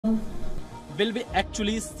Will we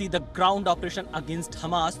actually see the ground operation against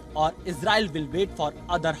Hamas, or Israel will wait for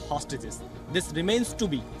other hostages? This remains to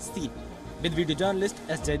be seen. With video journalist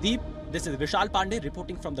S. Jaideep, this is Israel-Palestine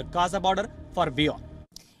reporting from the Gaza border for WION.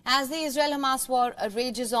 As the Israel-Hamas war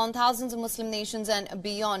rages on, thousands of Muslim nations and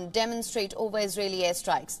beyond demonstrate over Israeli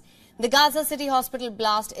airstrikes. The Gaza City Hospital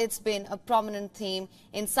blast, it's been a prominent theme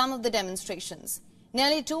in some of the demonstrations.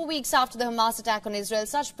 Nearly 2 weeks after the Hamas attack on Israel,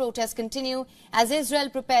 such protests continue as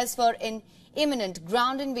Israel prepares for an imminent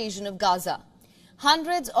ground invasion of Gaza.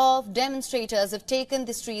 Hundreds of demonstrators have taken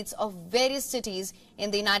the streets of various cities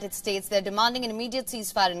in the United States. They're demanding an immediate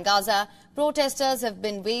ceasefire in Gaza. Protesters have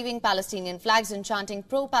been waving Palestinian flags and chanting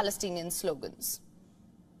pro-Palestinian slogans.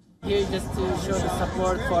 Here just to show the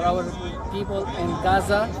support for our people in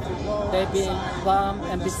Gaza. They've been bombed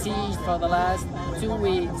and besieged for the last 2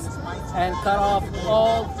 weeks and cut off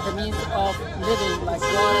all the means of living like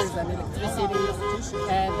waters and electricity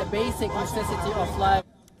and the basic necessity of life.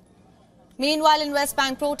 Meanwhile, in West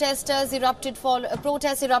Bank, protests erupted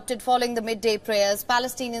following the midday prayers.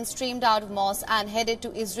 Palestinians streamed out of mosques and headed to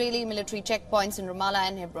Israeli military checkpoints in Ramallah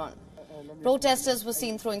and Hebron. Protesters were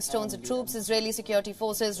seen throwing stones at troops. Israeli security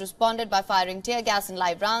forces responded by firing tear gas and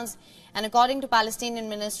live rounds. And according to Palestinian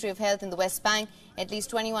Ministry of Health in the West Bank, at least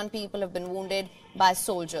 21 people have been wounded by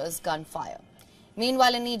soldiers' gunfire.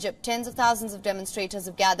 Meanwhile, in Egypt, tens of thousands of demonstrators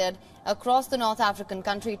have gathered across the North African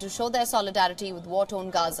country to show their solidarity with war-torn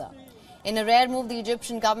Gaza. In a rare move, the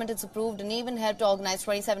Egyptian government has approved and even helped organize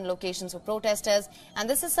 27 locations for protesters. And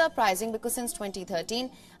this is surprising because since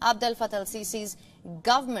 2013, Abdel Fattah al-Sisi's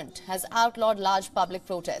government has outlawed large public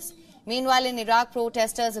protests. Meanwhile, in Iraq,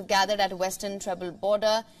 protesters have gathered at a western tribal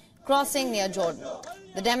border crossing near Jordan.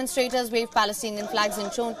 The demonstrators waved Palestinian flags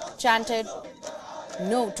and chanted,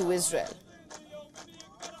 "No to Israel."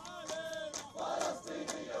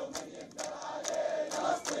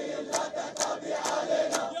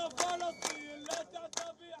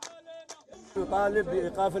 يطالب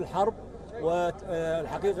بإيقاف الحرب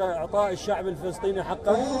والحقيقة إعطاء الشعب الفلسطيني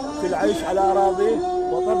حقه في العيش على أراضيه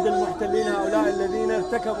وطرد المحتلين هؤلاء الذين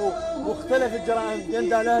ارتكبوا مختلف الجرائم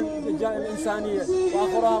جندالها الإنسانية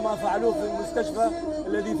وآخرها ما فعلوه في المستشفى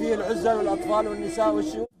الذي فيه العزل والأطفال والنساء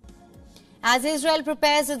والشيوخ. As Israel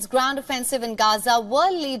prepares its ground offensive in Gaza,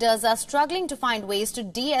 world leaders are struggling to find ways to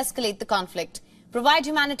de-escalate the conflict, provide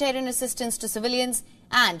humanitarian assistance to civilians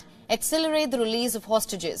and accelerate the release of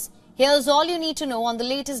hostages. Here's all you need to know on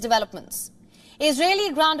the latest developments. Israeli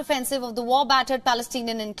ground offensive of the war-battered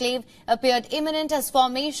Palestinian enclave appeared imminent as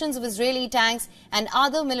formations of Israeli tanks and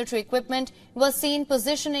other military equipment were seen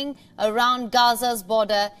positioning around Gaza's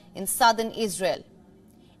border in southern Israel.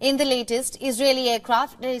 In the latest, Israeli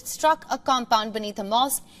aircraft struck a compound beneath a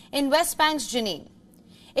mosque in West Bank's Jenin.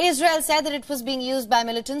 Israel said that it was being used by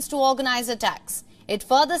militants to organize attacks. It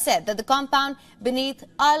further said that the compound beneath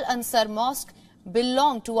Al-Ansar Mosque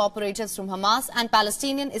belonged to operators from Hamas and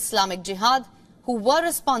Palestinian Islamic Jihad who were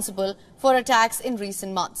responsible for attacks in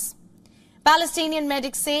recent months. Palestinian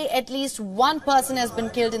medics say at least one person has been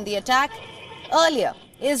killed in the attack. Earlier,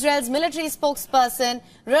 Israel's military spokesperson,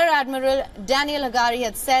 Rear Admiral Daniel Hagari,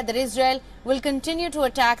 had said that Israel will continue to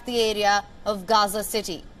attack the area of Gaza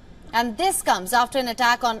City. And this comes after an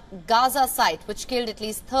attack on Gaza site which killed at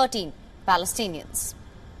least 13 Palestinians.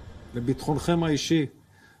 לביטחונכם האישי,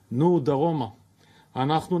 נו דרומה.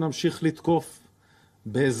 אנחנו נמשיך לתקוף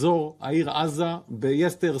באזור העיר עזה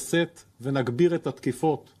ביתר שאת ונגביר את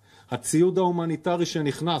התקיפות. הציוד ההומניטרי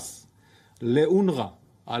שנכנס לאונר"א,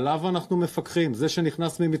 עליו אנחנו מפקחים. זה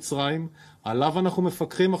שנכנס ממצרים, עליו אנחנו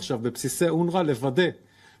מפקחים עכשיו בבסיסי אונר"א לוודא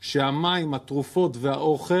שהמים, התרופות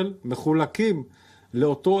והאוכל מחולקים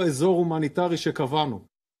לאותו אזור הומניטרי שקבענו.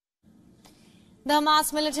 The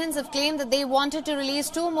Hamas militants have claimed that they wanted to release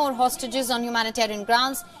 2 more hostages on humanitarian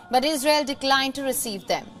grounds, but Israel declined to receive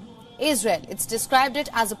them. Israel, it's described it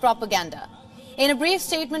as a propaganda. In a brief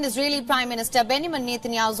statement, Israeli Prime Minister Benjamin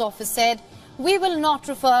Netanyahu's office said, "We will not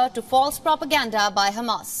refer to false propaganda by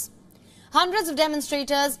Hamas." Hundreds of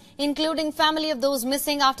demonstrators, including family of those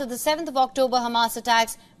missing after the 7th of October Hamas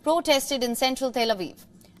attacks, protested in central Tel Aviv,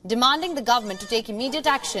 demanding the government to take immediate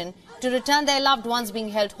action to return their loved ones being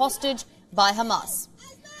held hostage by Hamas.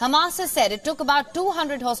 Hamas has said it took about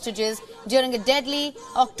 200 hostages during a deadly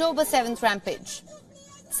October 7th rampage.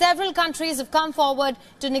 Several countries have come forward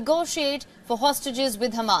to negotiate for hostages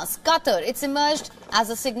with Hamas. Qatar, it's emerged as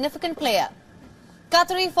a significant player.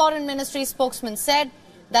 Qatari Foreign Ministry spokesman said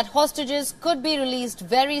that hostages could be released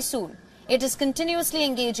very soon. It is continuously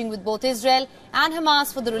engaging with both Israel and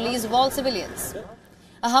Hamas for the release of all civilians.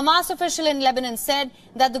 A Hamas official in Lebanon said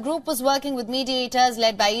that the group was working with mediators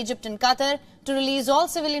led by Egypt and Qatar to release all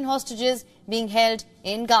civilian hostages being held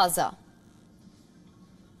in Gaza.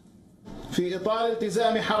 في إطار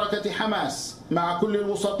التزام حركة حماس مع كل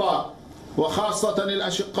الوسطاء وخاصة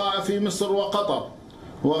الأشقاء في مصر وقطر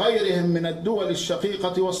وغيرهم من الدول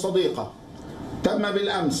الشقيقة والصديقة، تم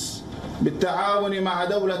بالأمس بالتعاون مع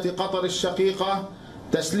دولة قطر الشقيقة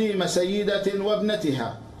تسليم سيدة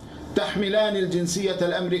وابنتها تحملان الجنسية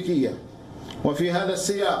الأمريكية. وفي هذا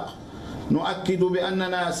السياق نؤكد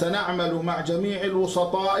بأننا سنعمل مع جميع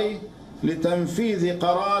الوسطاء لتنفيذ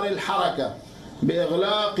قرار الحركة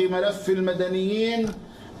بإغلاق ملف المدنيين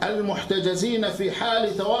المحتجزين في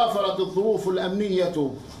حال توافرت الظروف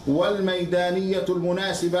الأمنية والميدانية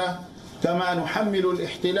المناسبة، كما نحمل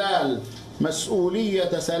الاحتلال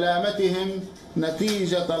مسؤولية سلامتهم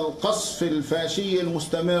نتيجة القصف الفاشي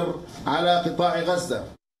المستمر على قطاع غزة.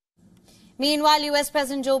 Meanwhile, US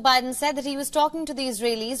President Joe Biden said that he was talking to the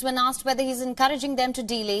Israelis when asked whether he's encouraging them to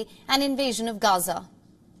delay an invasion of Gaza.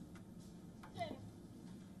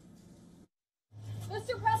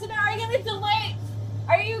 Mr. President, are you going to delay?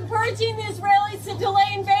 Are you encouraging the Israelis to delay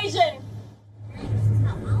invasion?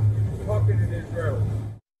 Talking to the Israelis.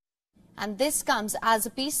 And this comes as a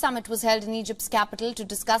peace summit was held in Egypt's capital to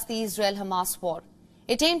discuss the Israel-Hamas war.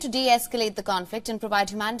 It aimed to de-escalate the conflict and provide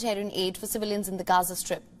humanitarian aid for civilians in the Gaza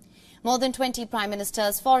Strip. More than 20 prime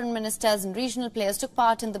ministers, foreign ministers and regional players took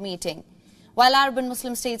part in the meeting, while Arab and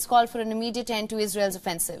Muslim states called for an immediate end to Israel's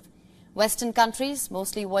offensive. Western countries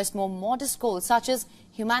mostly voiced more modest goals such as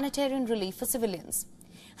humanitarian relief for civilians.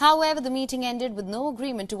 However, the meeting ended with no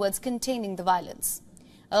agreement towards containing the violence.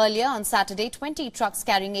 Earlier on Saturday, 20 trucks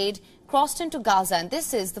carrying aid crossed into Gaza, and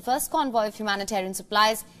this is the first convoy of humanitarian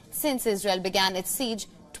supplies since Israel began its siege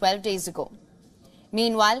 12 days ago.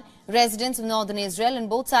 Meanwhile, residents of northern Israel and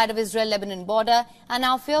both sides of Israel-Lebanon border are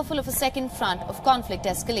now fearful of a second front of conflict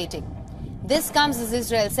escalating. This comes as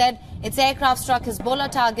Israel said its aircraft struck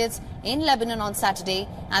Hezbollah targets in Lebanon on Saturday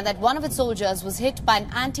and that one of its soldiers was hit by an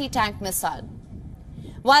anti-tank missile,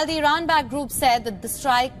 while the Iran-backed group said that the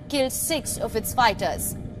strike killed 6 of its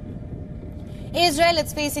fighters. Israel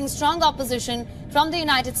is facing strong opposition from the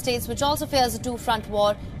United States, which also fears a two-front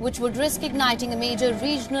war, which would risk igniting a major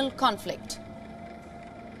regional conflict.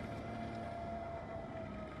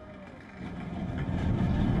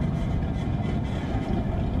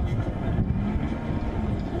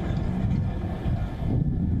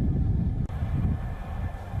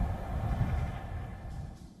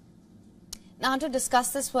 Now, to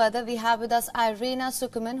discuss this further, we have with us Irina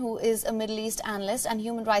Sukuman, who is a Middle East analyst and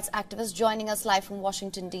human rights activist, joining us live from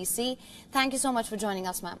Washington, D.C. Thank you so much for joining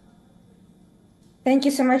us, ma'am. Thank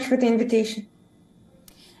you so much for the invitation.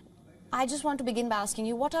 I just want to begin by asking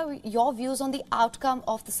you, what are your views on the outcome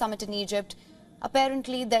of the summit in Egypt?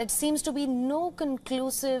 Apparently, there seems to be no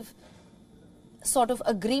conclusive sort of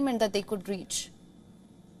agreement that they could reach.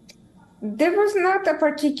 There was not a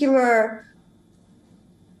particular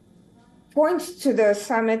point to the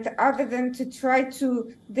summit other than to try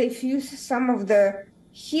to diffuse some of the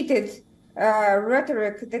heated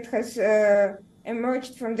rhetoric that has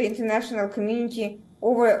emerged from the international community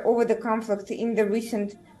over the conflict in the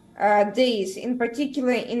recent days, in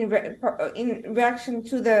particular in reaction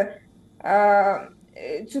to the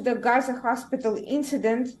Gaza hospital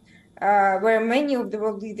incident, where many of the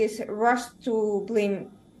world leaders rushed to blame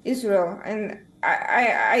Israel. And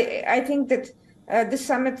I think that the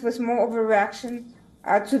summit was more of a reaction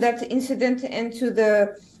to that incident and to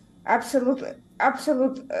the absolute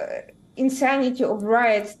insanity of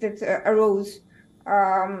riots that arose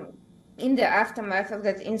in the aftermath of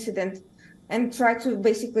that incident, and try to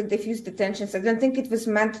basically diffuse the tensions. I don't think it was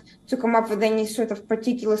meant to come up with any sort of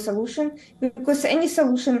particular solution, because any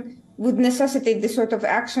solution would necessitate the sort of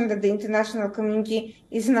action that the international community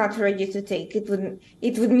is not ready to take. It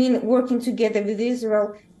would mean working together with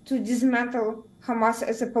Israel to dismantle Hamas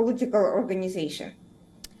as a political organization.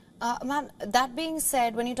 Ma'am, that being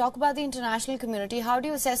said, when you talk about the international community, how do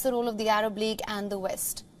you assess the role of the Arab League and the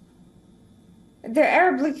West? The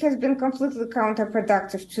Arab League has been completely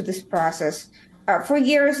counterproductive to this process. For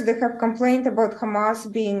years, they have complained about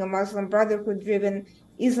Hamas being a Muslim Brotherhood-driven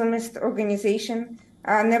Islamist organization.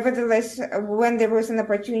 Nevertheless, when there was an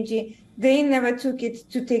opportunity, they never took it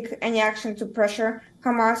to take any action to pressure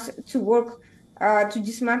Hamas to work to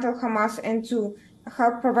dismantle Hamas and to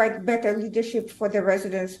help provide better leadership for the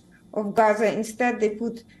residents of Gaza. Instead, they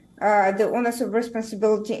put the onus of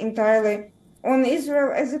responsibility entirely on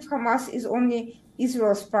Israel, as if Hamas is only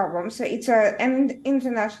Israel's problem. So it's an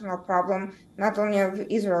international problem, not only of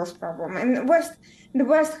Israel's problem. And the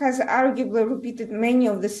West has arguably repeated many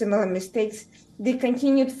of the similar mistakes. They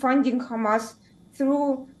continued funding Hamas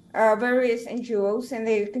through various NGOs, and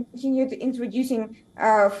they continued introducing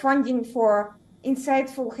funding for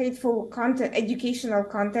insightful, hateful content, educational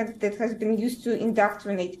content that has been used to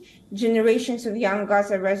indoctrinate generations of young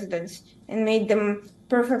Gaza residents and made them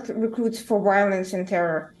perfect recruits for violence and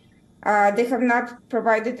terror. They have not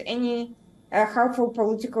provided any helpful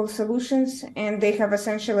political solutions, and they have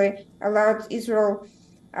essentially allowed Israel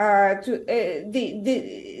to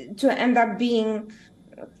end up being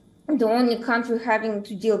the only country having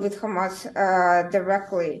to deal with Hamas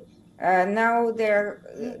directly. Now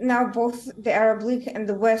both the Arab League and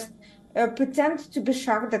the West pretend to be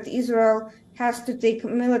shocked that Israel has to take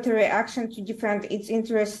military action to defend its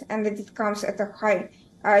interests, and that it comes at a high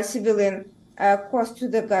civilian cost to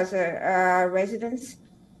the Gaza residents.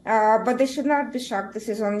 But they should not be shocked. This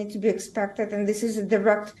is only to be expected, and this is a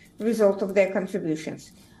direct result of their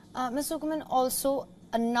contributions. Ms. Zuckerman, also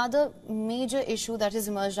another major issue that has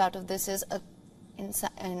emerged out of this is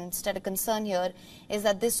instead a concern here is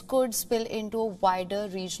that this could spill into a wider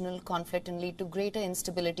regional conflict and lead to greater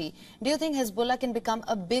instability. Do you think Hezbollah can become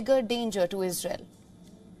a bigger danger to Israel?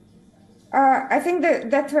 I think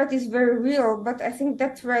that threat is very real, but I think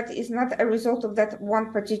that threat is not a result of that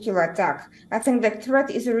one particular attack. I think that threat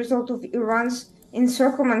is a result of Iran's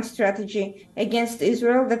encirclement strategy against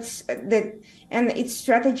Israel, and its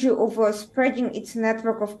strategy of spreading its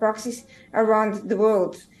network of proxies around the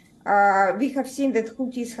world. We have seen that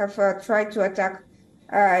Houthis have tried to attack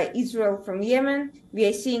Israel from Yemen. We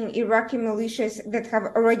are seeing Iraqi militias that have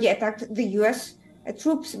already attacked the U.S.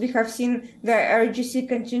 Troops. We have seen the RGC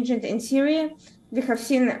contingent in Syria. We have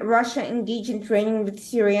seen Russia engage in training with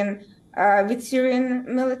Syrian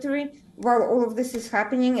military. While all of this is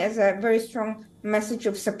happening as a very strong message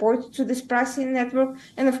of support to this proxy network,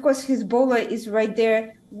 and of course Hezbollah is right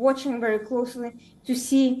there watching very closely to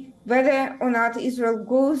see whether or not Israel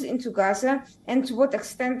goes into Gaza and to what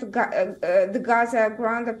extent the Gaza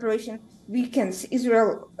ground operation weakens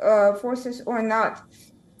Israel forces or not.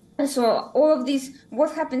 And so all of these,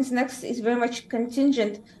 what happens next is very much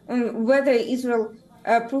contingent on whether Israel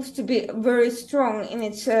proves to be very strong in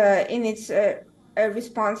its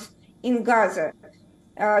response in Gaza.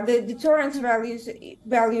 The deterrence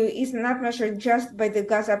value is not measured just by the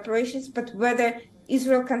Gaza operations, but whether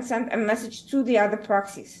Israel can send a message to the other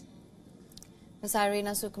proxies. Ms.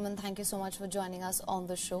 Irina Zuckerman, thank you so much for joining us on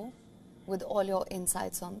the show with all your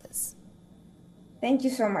insights on this. Thank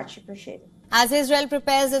you so much. Appreciate it. As Israel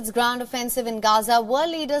prepares its ground offensive in Gaza,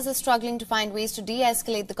 world leaders are struggling to find ways to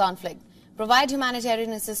de-escalate the conflict, provide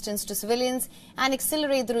humanitarian assistance to civilians, and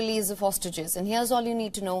accelerate the release of hostages. And here's all you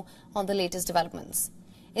need to know on the latest developments.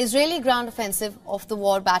 Israeli ground offensive of the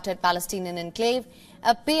war-battered Palestinian enclave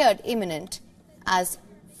appeared imminent as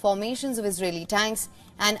formations of Israeli tanks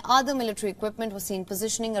and other military equipment were seen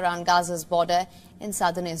positioning around Gaza's border in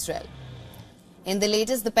southern Israel. In the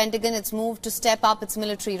latest, the Pentagon, it's moved to step up its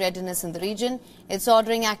military readiness in the region. It's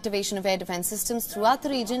ordering activation of air defense systems throughout the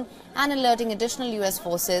region and alerting additional U.S.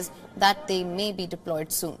 forces that they may be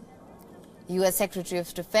deployed soon. U.S. Secretary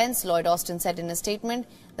of Defense Lloyd Austin said in a statement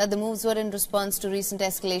that the moves were in response to recent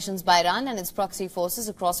escalations by Iran and its proxy forces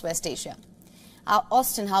across West Asia.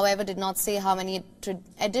 Austin, however, did not say how many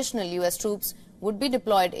additional U.S. troops would be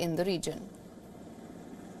deployed in the region.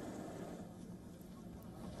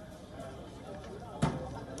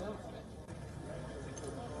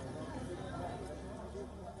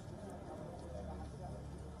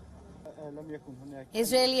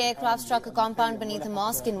 Israeli aircraft struck a compound beneath a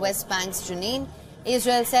mosque in West Bank's Jenin.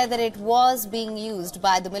 Israel said that it was being used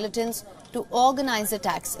by the militants to organize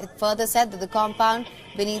attacks. It further said that the compound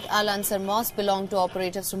beneath Al-Ansar Mosque belonged to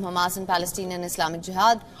operatives from Hamas and Palestinian Islamic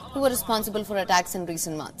Jihad who were responsible for attacks in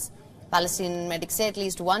recent months. Palestinian medics say at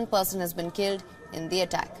least one person has been killed in the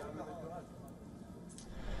attack.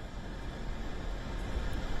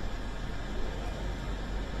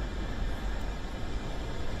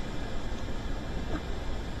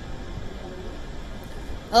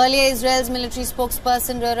 Earlier, Israel's military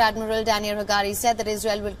spokesperson, Rear Admiral Daniel Hagari, said that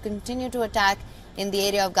Israel will continue to attack in the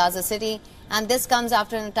area of Gaza City, and this comes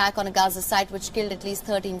after an attack on a Gaza site which killed at least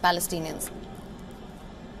 13 Palestinians.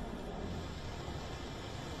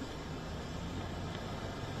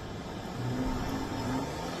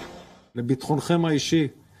 לביטחונכם האישי,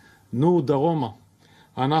 נו דרומה.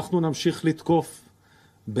 אנחנו נמשיך לתקוף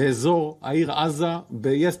באזור העיר עזה,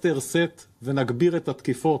 ביסטר סט, ונגביר את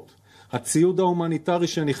התקיפות. הציוד ההומניטרי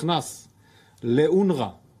שנכנס לאונר"א,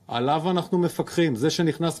 עליו אנחנו מפקחים, זה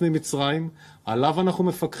שנכנס ממצרים, עליו אנחנו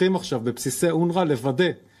מפקחים עכשיו בבסיסי אונר"א לוודא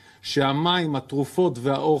שהמים, התרופות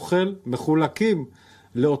והאוכל מחולקים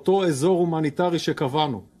לאותו אזור הומניטרי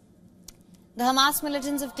שקבענו. The Hamas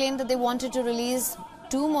militants have claimed that they wanted to release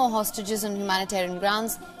 2 more hostages on humanitarian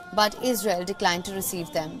grounds, but Israel declined to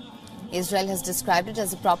receive them. Israel has described it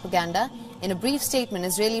as a propaganda. In a brief statement,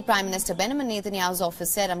 Israeli Prime Minister Benjamin Netanyahu's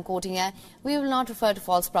office said, I'm quoting here, "We will not refer to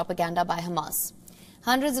false propaganda by Hamas."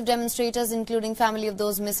 Hundreds of demonstrators, including family of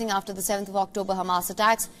those missing after the 7th of October Hamas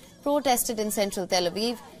attacks, protested in central Tel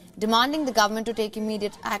Aviv, demanding the government to take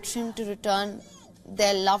immediate action to return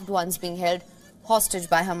their loved ones being held hostage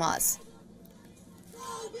by Hamas.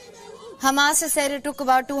 Hamas has said it took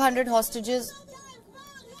about 200 hostages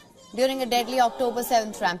during a deadly October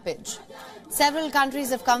 7th rampage. Several countries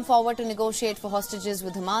have come forward to negotiate for hostages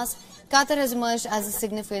with Hamas. Qatar has emerged as a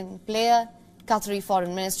significant player. Qatari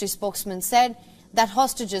Foreign Ministry spokesman said that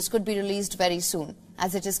hostages could be released very soon,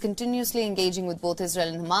 as it is continuously engaging with both Israel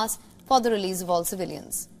and Hamas for the release of all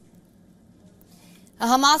civilians. A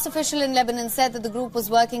Hamas official in Lebanon said that the group was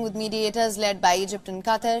working with mediators led by Egypt and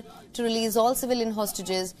Qatar to release all civilian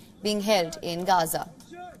hostages being held in Gaza.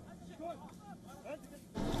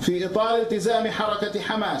 في إطار التزام حركة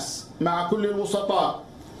حماس مع كل الوسطاء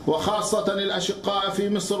وخاصة الأشقاء في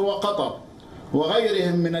مصر وقطر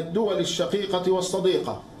وغيرهم من الدول الشقيقة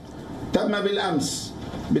والصديقة، تم بالأمس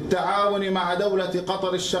بالتعاون مع دولة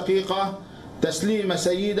قطر الشقيقة تسليم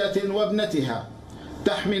سيدة وابنتها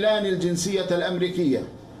تحملان الجنسية الأمريكية.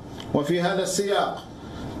 وفي هذا السياق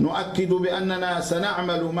نؤكد بأننا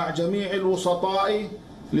سنعمل مع جميع الوسطاء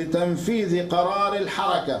لتنفيذ قرار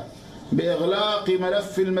الحركة بإغلاق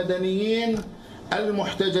ملف المدنيين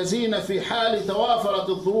المحتجزين في حال توافرت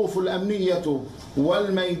الظروف الأمنية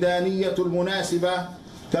والميدانية المناسبة،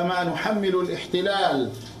 كما نحمل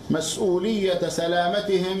الاحتلال مسؤولية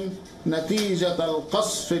سلامتهم نتيجة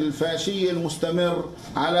القصف الفاشي المستمر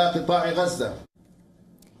على قطاع غزة.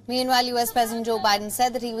 Meanwhile, US President Joe Biden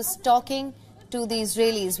said that he was talking to the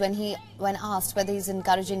Israelis when asked whether he's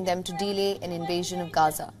encouraging them to delay an invasion of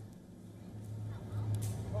Gaza.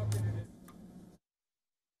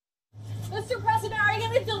 Mr. President, are you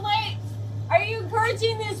going to delay? Are you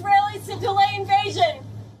encouraging the Israelis to delay invasion?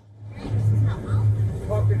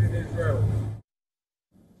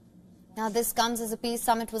 Now, this comes as a peace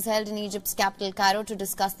summit was held in Egypt's capital, Cairo, to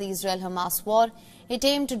discuss the Israel-Hamas war. It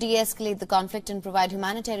aimed to de-escalate the conflict and provide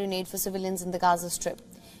humanitarian aid for civilians in the Gaza Strip.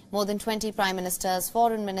 More than 20 prime ministers,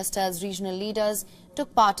 foreign ministers, regional leaders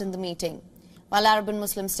took part in the meeting. While Arab and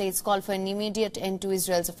Muslim states called for an immediate end to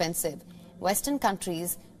Israel's offensive, Western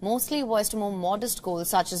countries mostly voiced a more modest goal,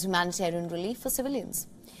 such as humanitarian relief for civilians.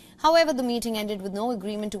 However, the meeting ended with no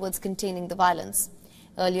agreement towards containing the violence.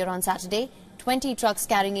 Earlier on Saturday, 20 trucks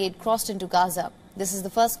carrying aid crossed into Gaza. This is the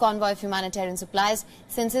first convoy of humanitarian supplies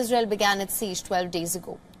since Israel began its siege 12 days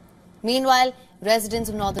ago. Meanwhile, residents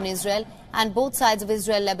of northern Israel and both sides of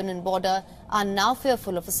Israel-Lebanon border are now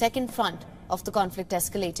fearful of a second front of the conflict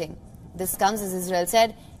escalating. This comes as Israel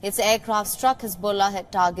said its aircraft struck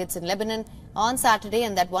Hezbollah targets in Lebanon on Saturday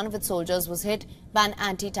and that one of its soldiers was hit by an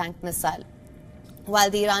anti-tank missile.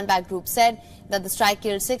 While the Iran-backed group said that the strike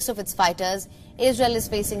killed 6 of its fighters, Israel is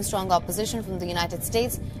facing strong opposition from the United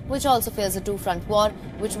States, which also fears a two-front war,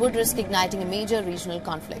 which would risk igniting a major regional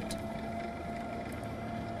conflict.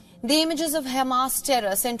 The images of Hamas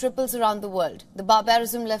terror sent ripples around the world. The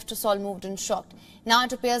barbarism left us all moved and shocked. Now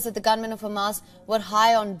it appears that the gunmen of Hamas were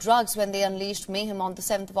high on drugs when they unleashed mayhem on the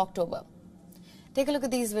 7th of October. Take a look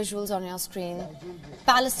at these visuals on your screen.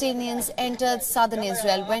 Palestinians entered southern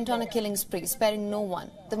Israel, went on a killing spree, sparing no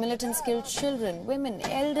one. The militants killed children, women,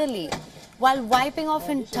 elderly, while wiping off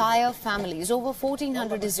entire families. Over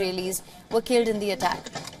 1,400 Israelis were killed in the attack.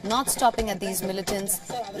 Not stopping at these, militants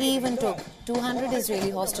even took 200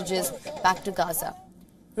 Israeli hostages back to Gaza.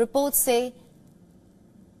 Reports say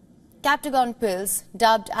Captagon pills,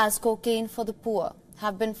 dubbed as cocaine for the poor,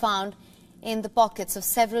 have been found in the pockets of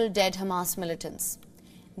several dead Hamas militants.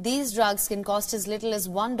 These drugs can cost as little as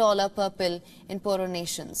 $1 per pill in poorer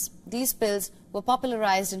nations. These pills were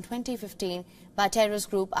popularized in 2015 by terrorist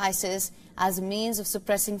group ISIS as a means of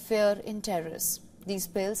suppressing fear in terrorists. These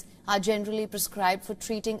pills are generally prescribed for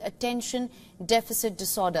treating attention deficit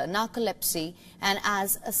disorder, narcolepsy, and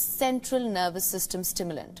as a central nervous system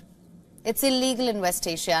stimulant. It's illegal in West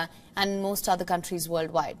Asia and in most other countries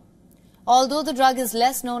worldwide. Although the drug is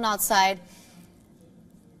less known outside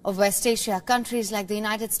of West Asia, countries like the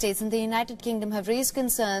United States and the United Kingdom have raised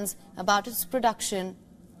concerns about its production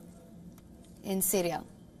in Syria.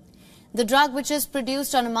 The drug, which is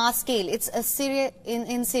produced on a mass scale,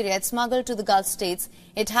 in Syria, it's smuggled to the Gulf states.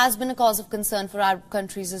 It has been a cause of concern for Arab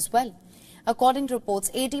countries as well. According to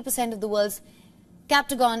reports, 80% of the world's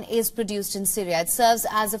Captagon is produced in Syria. It serves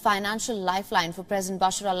as a financial lifeline for President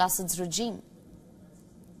Bashar al-Assad's regime.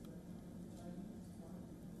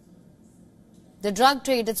 The drug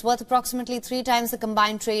trade, it's worth approximately 3 times the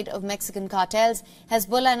combined trade of Mexican cartels.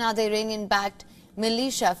 Hezbollah and other Iranian-backed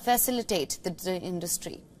militia facilitate the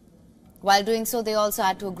industry. While doing so, they also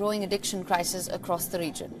add to a growing addiction crisis across the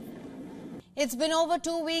region. It's been over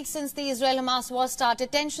 2 weeks since the Israel-Hamas war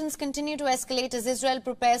started. Tensions continue to escalate as Israel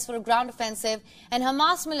prepares for a ground offensive and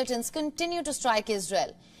Hamas militants continue to strike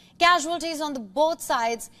Israel. Casualties on both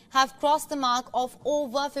sides have crossed the mark of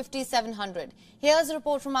over 5,700. Here's a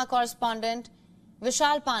report from our correspondent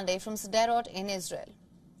Vishal Pandey from Sderot in Israel.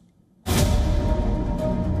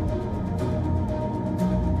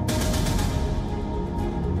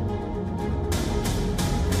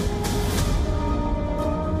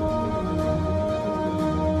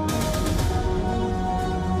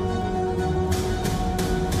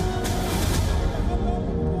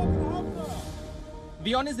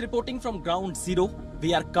 WION is reporting from ground zero.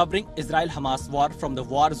 We are covering Israel-Hamas war from the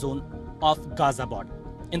war zone of Gaza border.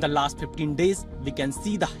 In the last 15 days, we can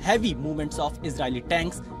see the heavy movements of Israeli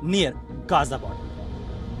tanks near Gaza border.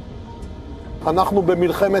 אנחנו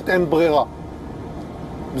במלחמת אין ברירה.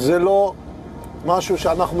 זה לא משהו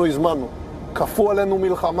שאנחנו הזמנו. כפו עלינו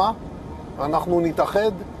מלחמה, אנחנו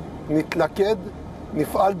נתאחד, נתלכד,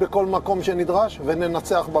 נפעל בכל מקום שנדרש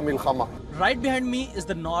וננצח במלחמה. Right behind me is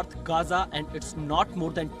the North Gaza, and it's not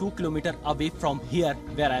more than 2 kilometers away from here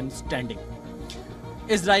where I'm standing.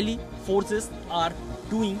 Israeli forces are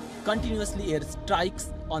doing continuously air strikes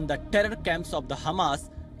on the terror camps of the Hamas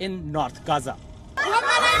in North Gaza.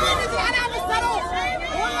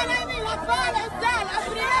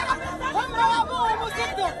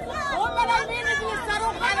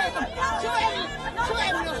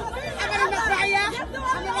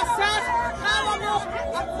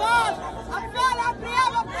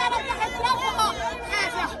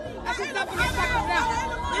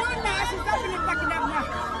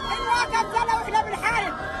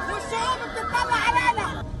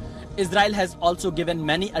 Israel has also given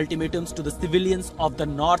many ultimatums to the civilians of the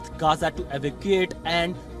North Gaza to evacuate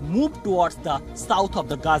and move towards the south of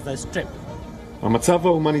the Gaza Strip. המצב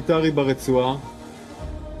ההומניטרי ברצועה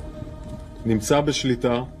נמצא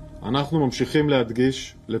בשליטה. אנחנו ממשיכים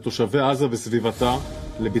להדגיש לתושבי עזה וסביבתה,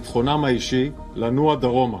 לביטחונם האישי, לנוע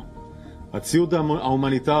דרומה. הציוד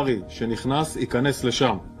ההומניטרי שנכנס ייכנס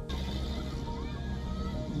לשם.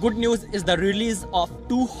 Good news is the release of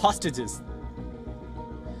 2 hostages.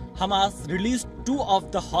 Hamas released 2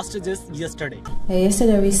 of the hostages yesterday.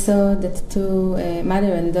 Yesterday we saw that 2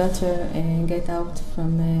 mother and daughter get out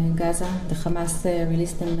from Gaza. The Hamas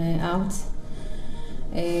released them out.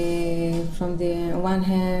 From the one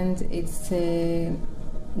hand, it's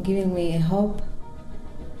giving me a hope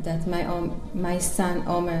that my son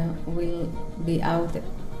Omer will be out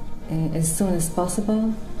as soon as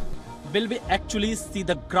possible. Will we actually see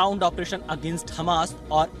the ground operation against Hamas,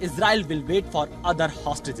 or Israel will wait for other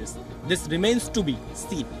hostages? This remains to be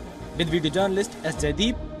seen. With video journalist S.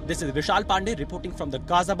 Jaideep, this is Vishal Pandey reporting from the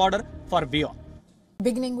Gaza border for WION.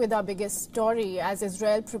 Beginning with our biggest story, as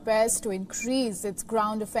Israel prepares to increase its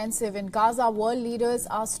ground offensive in Gaza, world leaders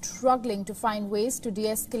are struggling to find ways to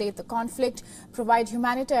de-escalate the conflict, provide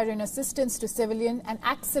humanitarian assistance to civilians, and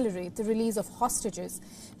accelerate the release of hostages.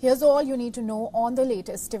 Here's all you need to know on the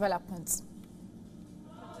latest developments.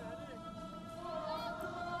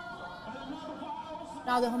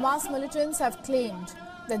 Now, the Hamas militants have claimed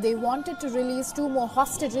that they wanted to release 2 more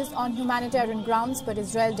hostages on humanitarian grounds, but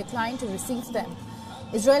Israel declined to receive them.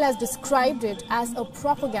 Israel has described it as a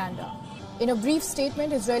propaganda. In a brief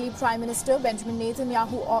statement, Israeli Prime Minister Benjamin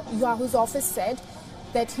Netanyahu's office said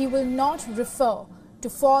that he will not refer to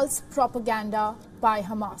false propaganda by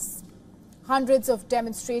Hamas. Hundreds of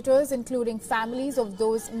demonstrators, including families of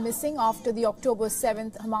those missing after the October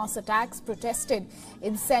 7th Hamas attacks, protested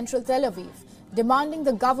in central Tel Aviv, demanding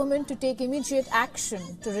the government to take immediate action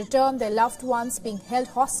to return their loved ones being held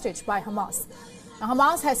hostage by Hamas. Now,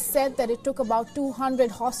 Hamas has said that it took about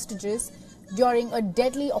 200 hostages during a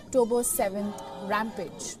deadly October 7th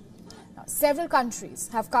rampage. Now, several countries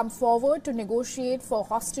have come forward to negotiate for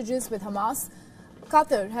hostages with Hamas.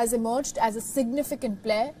 Qatar has emerged as a significant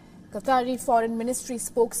player. Qatari Foreign Ministry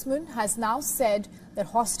spokesman has now said that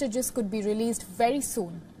hostages could be released very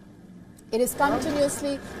soon. It is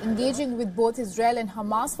continuously engaging with both Israel and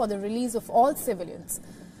Hamas for the release of all civilians.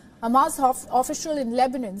 Hamas official in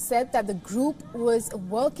Lebanon said that the group was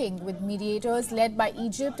working with mediators led by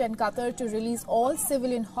Egypt and Qatar to release all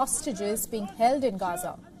civilian hostages being held in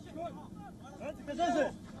Gaza.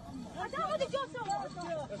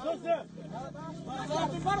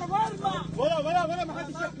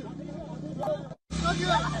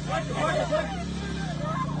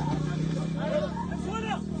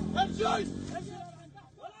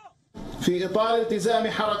 في إطار التزام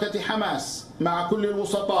حركة حماس مع كل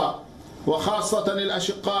الوسطاء وخاصة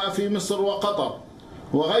الأشقاء في مصر وقطر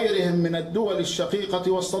وغيرهم من الدول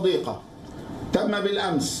الشقيقة والصديقة. تم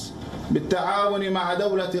بالأمس بالتعاون مع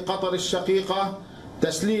دولة قطر الشقيقة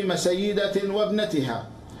تسليم سيدة وابنتها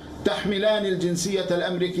تحملان الجنسية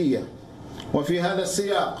الأمريكية. وفي هذا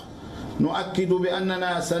السياق نؤكد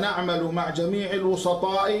بأننا سنعمل مع جميع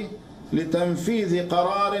الوسطاء لتنفيذ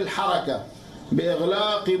قرار الحركة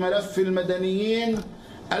بإغلاق ملف المدنيين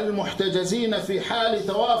المحتجزين في حال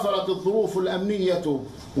توافرت الظروف الأمنية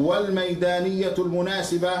والميدانية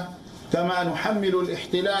المناسبة، كما نحمل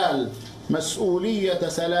الاحتلال مسؤولية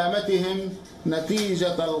سلامتهم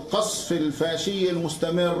نتيجة القصف الفاشي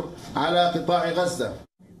المستمر على قطاع غزة.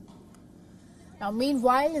 Now,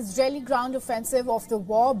 meanwhile, Israeli ground offensive of the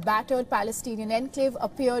war-battered Palestinian enclave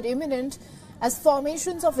appeared imminent as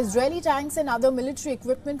formations of Israeli tanks and other military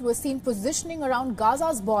equipment were seen positioning around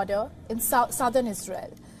Gaza's border in southern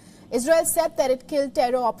Israel. Israel said that it killed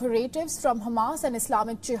terror operatives from Hamas and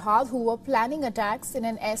Islamic Jihad who were planning attacks in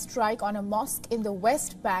an airstrike on a mosque in the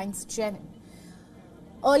West Bank's Jenin.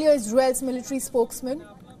 Earlier, Israel's military spokesman,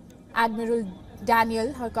 Admiral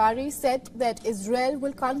Daniel Hagari, said that Israel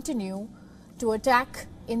will continue to attack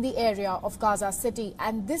in the area of Gaza City,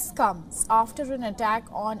 and this comes after an attack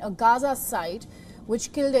on a Gaza site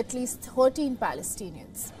which killed at least 13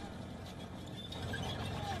 Palestinians.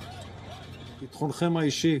 ביטחונכם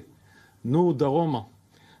האישי, נו דרומה.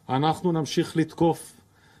 אנחנו נמשיך לתקוף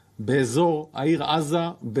באזור העיר עזה,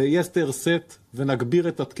 ביסטר סט, ונגביר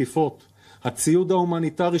את התקיפות. הציוד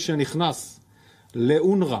ההומניטרי שנכנס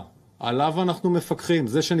לאונר"א, עליו אנחנו מפקחים,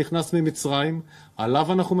 זה שנכנס ממצרים,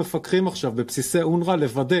 עליו אנחנו מפקחים עכשיו בבסיסי אונר"א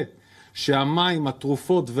לוודא שהמים,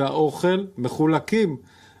 התרופות והאוכל מחולקים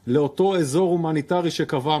לאותו אזור הומניטרי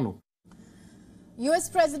שקבענו. US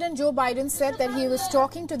President Joe Biden said that he was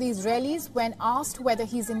talking to the Israelis when asked whether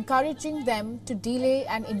he's encouraging them to delay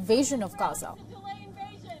an invasion of Gaza.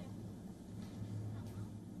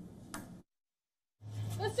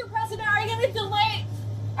 Mr. President, are you going to delay?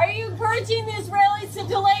 Are you encouraging the Israelis to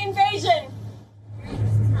delay invasion?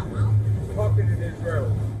 Talking to Israel.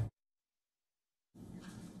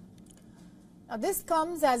 Now, this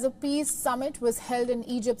comes as a peace summit was held in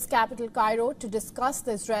Egypt's capital, Cairo, to discuss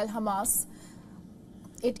the Israel-Hamas.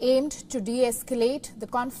 It aimed to de-escalate the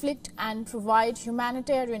conflict and provide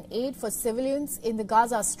humanitarian aid for civilians in the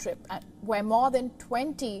Gaza Strip, where more than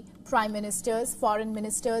 20 prime ministers, foreign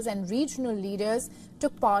ministers and regional leaders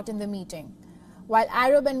took part in the meeting. While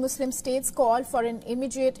Arab and Muslim states called for an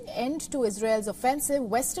immediate end to Israel's offensive,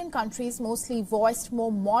 Western countries mostly voiced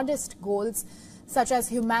more modest goals, such as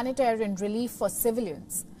humanitarian relief for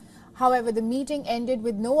civilians. However, the meeting ended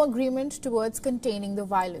with no agreement towards containing the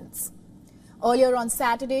violence. Earlier on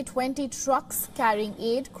Saturday, 20 trucks carrying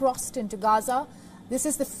aid crossed into Gaza. This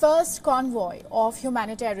is the first convoy of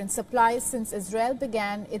humanitarian supplies since Israel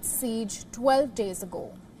began its siege 12 days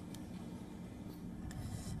ago.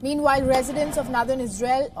 Meanwhile, residents of northern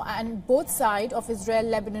Israel and both sides of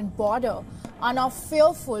Israel-Lebanon border are now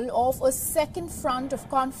fearful of a second front of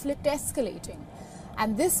conflict escalating.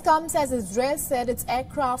 And this comes as Israel said its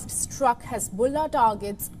aircraft struck Hezbollah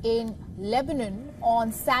targets in Lebanon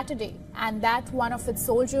on Saturday, and that one of its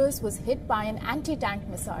soldiers was hit by an anti-tank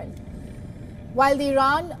missile. While the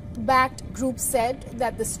Iran-backed group said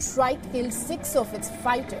that the strike killed 6 of its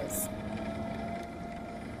fighters.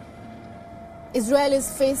 Israel is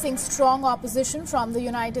facing strong opposition from the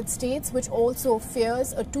United States, which also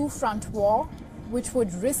fears a two-front war, which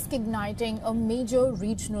would risk igniting a major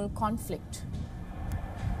regional conflict.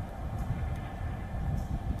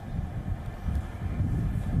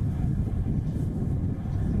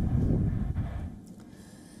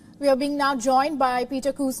 We are being now joined by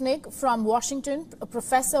Peter Kuznick from Washington, a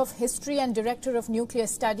professor of history and director of nuclear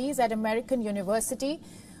studies at American University.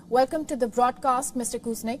 Welcome to the broadcast, Mr.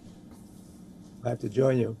 Kuznick. Glad to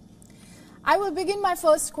join you. I will begin my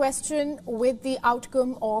first question with the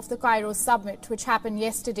outcome of the Cairo summit, which happened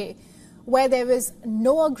yesterday, where there was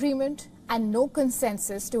no agreement and no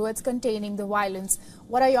consensus towards containing the violence.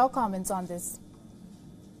 What are your comments on this?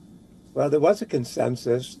 Well, there was a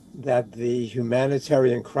consensus that the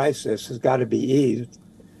humanitarian crisis has got to be eased,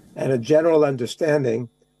 and a general understanding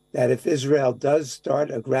that if Israel does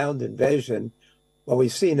start a ground invasion, what we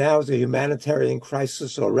see now is a humanitarian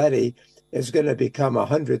crisis already is going to become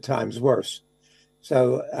 100 times worse.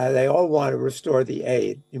 So they all want to restore the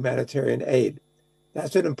aid, humanitarian aid.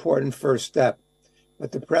 That's an important first step.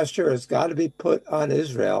 But the pressure has got to be put on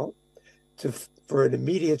Israel for an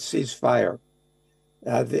immediate ceasefire.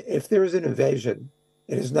 If there is an invasion,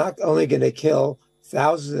 it is not only going to kill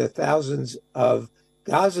thousands and thousands of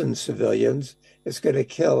Gazan civilians, it's going to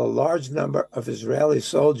kill a large number of Israeli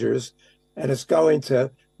soldiers, and it's going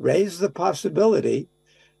to raise the possibility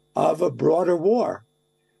of a broader war.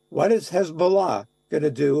 What is Hezbollah going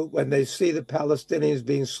to do when they see the Palestinians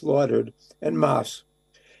being slaughtered en masse?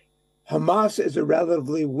 Hamas is a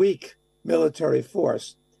relatively weak military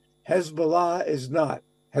force. Hezbollah is not.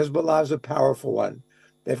 Hezbollah is a powerful one.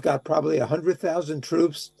 They've got probably 100,000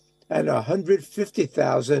 troops and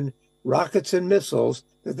 150,000 rockets and missiles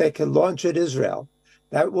that they can launch at Israel.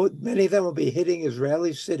 Many of them will be hitting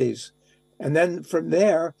Israeli cities. And then from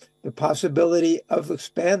there, the possibility of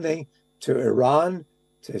expanding to Iran,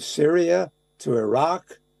 to Syria, to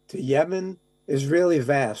Iraq, to Yemen is really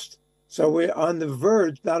vast. So we're on the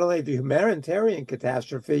verge not only of a humanitarian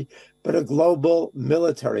catastrophe, but a global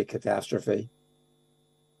military catastrophe.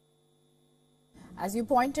 As you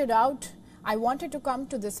pointed out, I wanted to come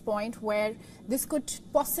to this point where this could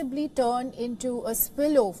possibly turn into a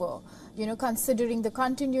spillover, considering the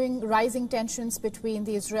continuing rising tensions between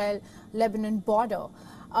the Israel-Lebanon border.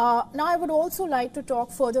 Now, I would also like to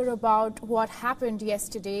talk further about what happened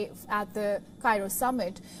yesterday at the Cairo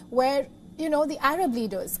summit, where, the Arab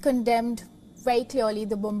leaders condemned very clearly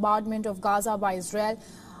the bombardment of Gaza by Israel.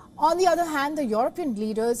 On the other hand, the European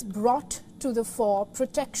leaders brought to the fore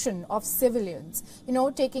protection of civilians,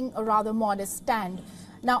 taking a rather modest stand.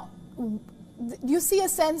 Now, you see a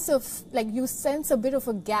sense of, you sense a bit of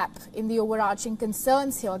a gap in the overarching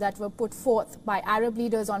concerns here that were put forth by Arab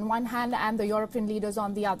leaders on one hand and the European leaders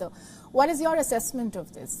on the other. What is your assessment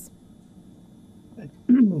of this?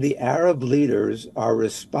 The Arab leaders are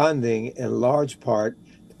responding in large part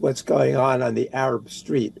to what's going on the Arab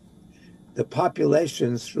street. The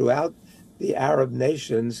populations throughout the Arab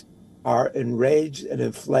nations are enraged and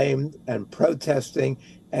inflamed and protesting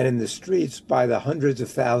and in the streets by the hundreds of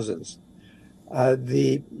thousands.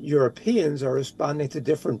 The Europeans are responding to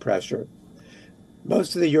different pressure.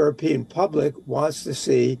 Most of the European public wants to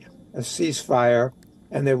see a ceasefire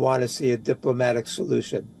and they want to see a diplomatic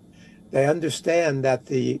solution. They understand that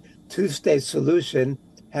the two-state solution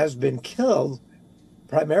has been killed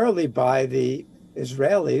primarily by the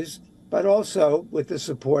Israelis, but also with the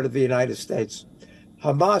support of the United States.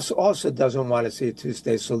 Hamas also doesn't want to see a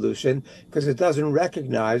two-state solution because it doesn't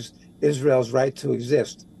recognize Israel's right to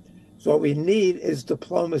exist. So what we need is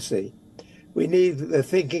diplomacy. We need the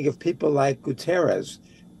thinking of people like Guterres,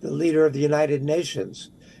 the leader of the United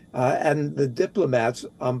Nations, and the diplomats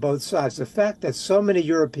on both sides. The fact that so many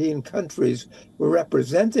European countries were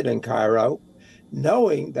represented in Cairo,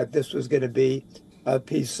 knowing that this was going to be a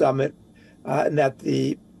peace summit, and that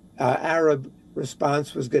the Arab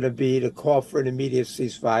response was going to be to call for an immediate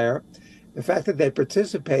ceasefire. The fact that they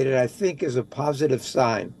participated, I think, is a positive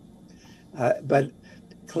sign. But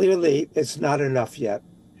clearly, it's not enough yet.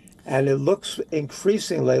 And it looks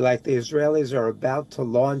increasingly like the Israelis are about to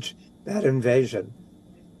launch that invasion.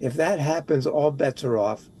 If that happens, all bets are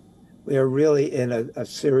off. We are really in a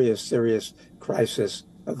serious, serious crisis,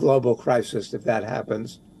 a global crisis, if that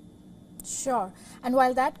happens. Sure. And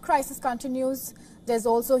while that crisis continues, there's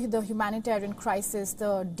also the humanitarian crisis,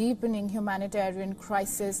 the deepening humanitarian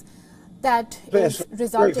crisis that is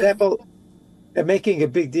resulting. For example, they're making a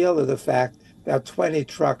big deal of the fact that 20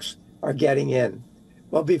 trucks are getting in.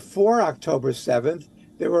 Well, before October 7th,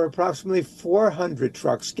 there were approximately 400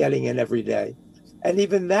 trucks getting in every day. And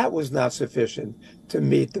even that was not sufficient to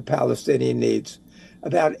meet the Palestinian needs.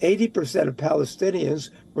 About 80% of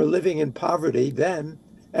Palestinians were living in poverty then,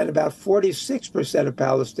 and about 46% of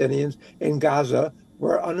Palestinians in Gaza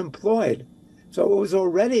were unemployed. So it was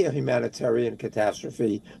already a humanitarian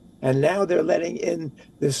catastrophe. And now they're letting in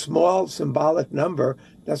this small symbolic number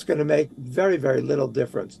that's going to make very, very little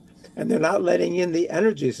difference. And they're not letting in the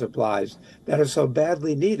energy supplies that are so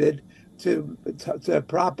badly needed to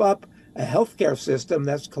prop up a healthcare system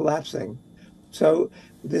that's collapsing. So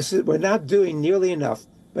we're not doing nearly enough.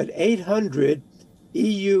 But 800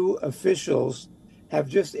 EU officials have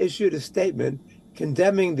just issued a statement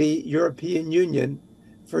condemning the European Union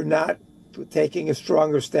for not taking a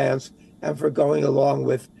stronger stance and for going along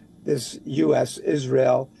with this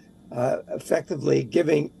U.S.-Israel, effectively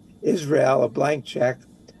giving Israel a blank check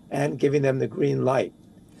and giving them the green light.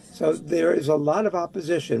 So there is a lot of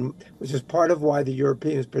opposition, which is part of why the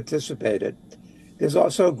Europeans participated. There's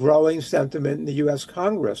also growing sentiment in the U.S.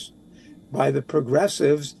 Congress by the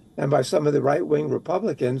progressives and by some of the right-wing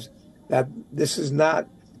Republicans that this is not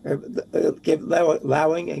encouraging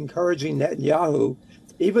Netanyahu,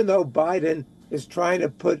 even though Biden is trying to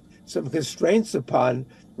put some constraints upon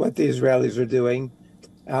what the Israelis are doing.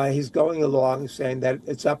 He's going along saying that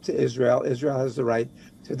it's up to Israel. Israel has the right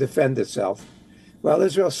to defend itself. Well,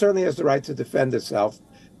 Israel certainly has the right to defend itself,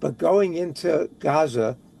 but going into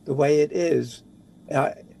Gaza the way it is,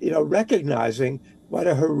 recognizing what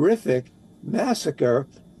a horrific massacre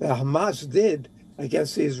that Hamas did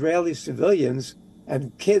against the Israeli civilians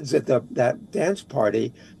and kids at that dance party,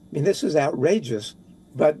 I mean, this is outrageous.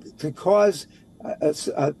 But to cause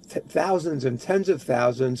thousands and tens of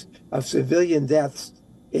thousands of civilian deaths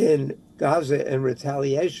in Gaza in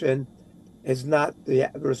retaliation is not the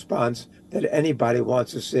response that anybody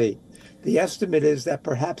wants to see. The estimate is that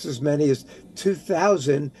perhaps as many as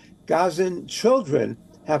 2,000 Gazan children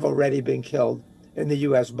have already been killed in the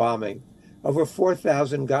U.S. bombing. Over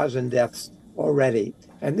 4,000 Gazan deaths already.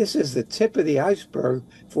 And this is the tip of the iceberg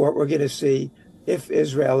for what we're going to see if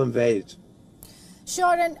Israel invades.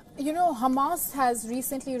 Sure, and you know, Hamas has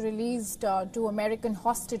recently released 2 American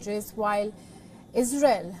hostages, while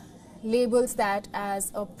Israel labels that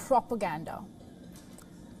as a propaganda.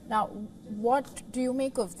 Now, what do you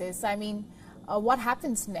make of this? I mean, what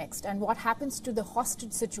happens next, and what happens to the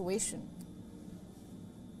hostage situation?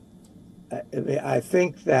 I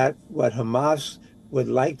think that what Hamas would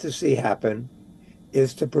like to see happen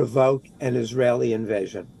is to provoke an Israeli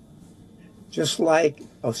invasion. Just like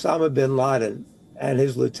Osama bin Laden and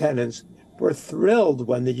his lieutenants were thrilled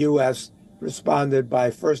when the U.S. responded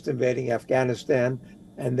by first invading Afghanistan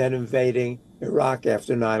and then invading Iraq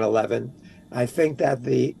after 9/11. I think that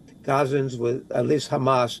the Gazans, at least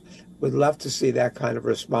Hamas, would love to see that kind of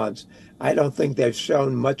response. I don't think they've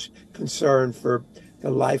shown much concern for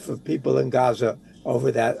the life of people in Gaza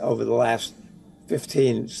over the last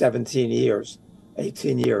 15, 17 years,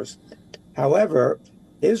 18 years. However,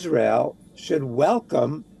 Israel should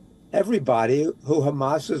welcome everybody who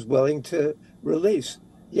Hamas is willing to release.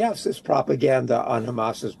 Yes, it's propaganda on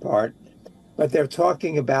Hamas's part, but they're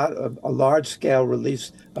talking about a large-scale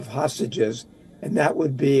release of hostages, and that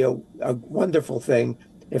would be a wonderful thing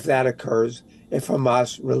if that occurs, if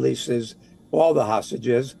Hamas releases all the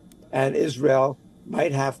hostages, and Israel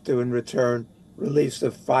might have to, in return, release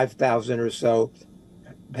the 5,000 or so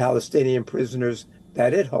Palestinian prisoners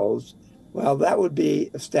that it holds. Well, that would be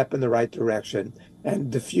a step in the right direction and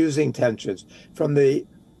diffusing tensions. From the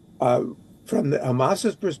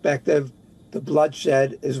Hamas's perspective, the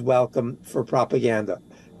bloodshed is welcome for propaganda.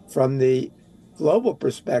 From the global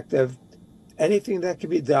perspective, anything that can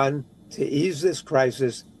be done to ease this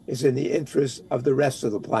crisis is in the interest of the rest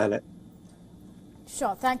of the planet.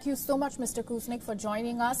 Sure. Thank you so much, Mr. Kuznick, for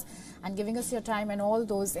joining us and giving us your time and all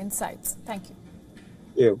those insights. Thank you.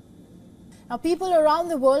 Thank you. Now, people around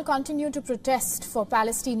the world continue to protest for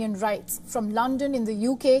Palestinian rights, from London in the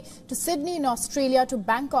UK to Sydney in Australia to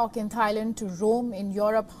Bangkok in Thailand to Rome in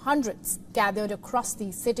Europe. Hundreds gathered across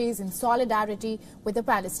these cities in solidarity with the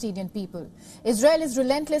Palestinian people. Israel is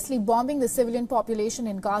relentlessly bombing the civilian population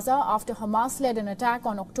in Gaza after Hamas led an attack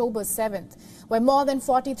on October 7th, where more than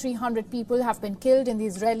 4,300 people have been killed in the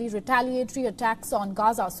Israeli retaliatory attacks on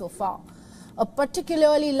Gaza so far. A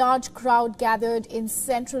particularly large crowd gathered in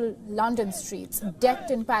central London streets,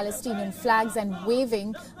 decked in Palestinian flags and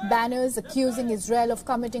waving banners accusing Israel of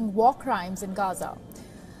committing war crimes in Gaza.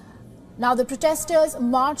 Now, the protesters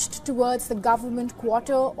marched towards the government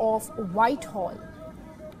quarter of Whitehall.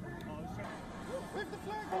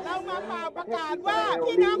 เรามาเป่าประกาศว่า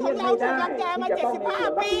พี่น้องของเราถูกรังแกมา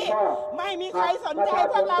75 ปีไม่มีใครสนใจ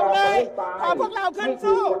พวกเราเลยพอพวกเราขึ้น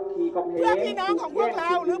สู้เพื่อพี่น้องของพวกเรา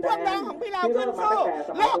หรือพวกน้องของพี่เราขึ้นสู้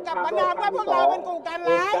โลกกลับประนามว่าพวกเราเป็นกลุ่มการ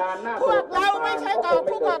ร้ายพวกเราไม่ใช่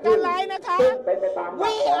ผู้ก่อการร้ายนะคะ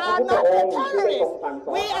We are not the terrorists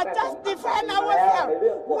We are just defend ourselves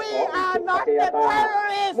We are not the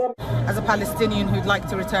terrorists As a Palestinian who'd like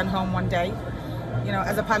to return home one day, you know,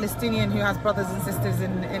 as a Palestinian who has brothers and sisters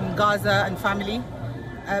in Gaza and family,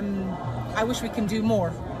 I wish we can do more,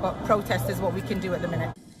 but protest is what we can do at the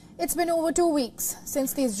minute. It's been over 2 weeks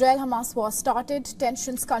since the Israel-Hamas war started.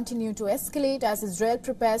 Tensions continue to escalate as Israel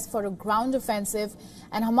prepares for a ground offensive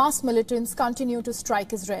and Hamas militants continue to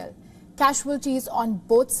strike Israel. Casualties on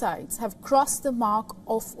both sides have crossed the mark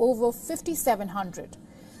of over 5,700.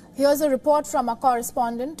 Here's a report from our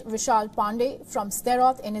correspondent Vishal Pandey from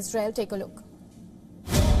Sderot in Israel. Take a look.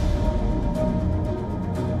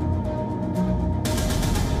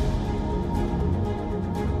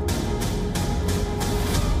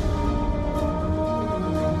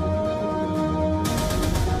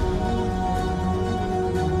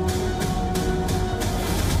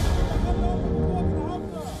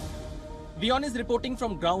 WION is reporting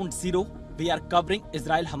from Ground Zero. We are covering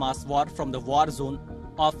Israel-Hamas war from the war zone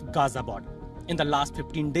of Gaza border. In the last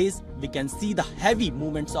 15 days, we can see the heavy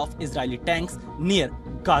movements of Israeli tanks near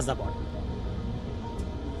Gaza border.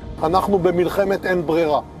 אנחנו במלחמת אין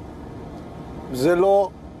ברירה. זה לא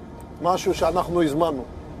משהו שאנחנו הזמנו.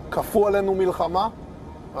 כפו עלינו מלחמה,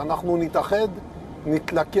 אנחנו נתאחד,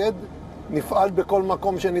 נתלכד, נפעל בכל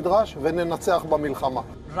מקום שנדרש וננצח במלחמה.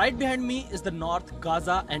 Right behind me is the North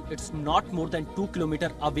Gaza, and it's not more than 2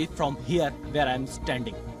 kilometers away from here where I am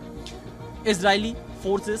standing. Israeli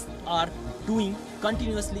forces are doing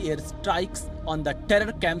continuously air strikes on the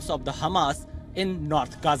terror camps of the Hamas in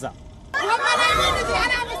North Gaza.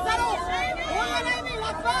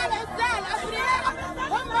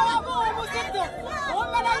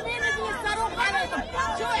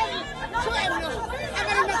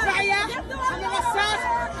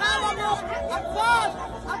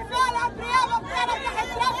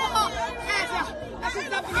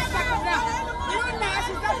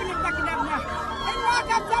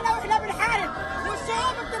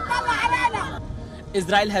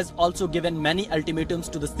 Israel has also given many ultimatums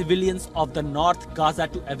to the civilians of the North Gaza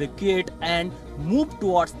to evacuate and move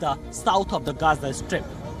towards the south of the Gaza Strip.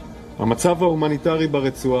 המצב ההומניטרי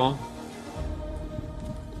ברצועה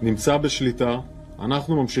נמצא בשליטה.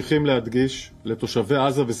 אנחנו ממשיכים להדגיש לתושבי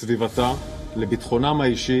עזה וסביבתה, לביטחונם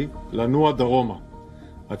האישי, לנוע דרומה.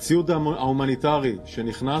 הציוד ההומניטרי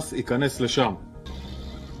שנכנס ייכנס לשם.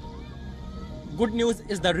 Good news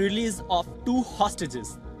is the release of 2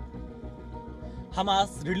 hostages. Hamas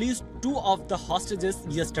released 2 of the hostages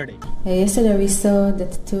yesterday. Yesterday we saw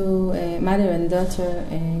that 2 mother and daughter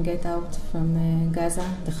get out from Gaza.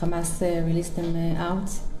 The Hamas released them out.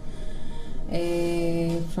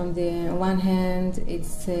 From the one hand,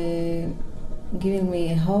 it's giving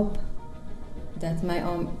me a hope that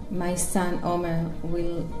my son Omer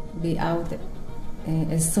will be out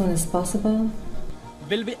as soon as possible.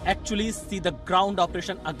 Will we actually see the ground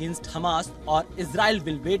operation against Hamas, or Israel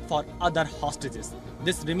will wait for other hostages?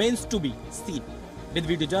 This remains to be seen. With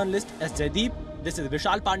video journalist S. Jaideep, this is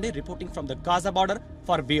Israel-Palestine reporting from the Gaza border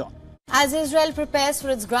for WION. As Israel prepares for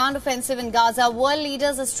its ground offensive in Gaza, world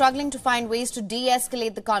leaders are struggling to find ways to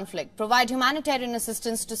de-escalate the conflict, provide humanitarian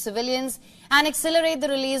assistance to civilians, and accelerate the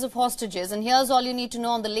release of hostages. And here's all you need to know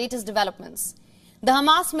on the latest developments. The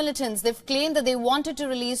Hamas militants, they've claimed that they wanted to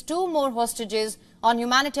release 2 more hostages on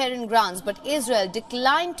humanitarian grounds, but Israel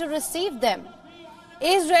declined to receive them.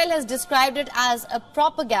 Israel has described it as a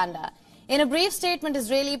propaganda. In a brief statement,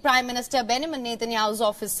 Israeli Prime Minister Benjamin Netanyahu's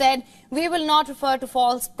office said, "We will not refer to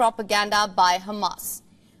false propaganda by Hamas."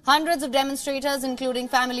 Hundreds of demonstrators, including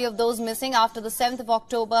family of those missing after the 7th of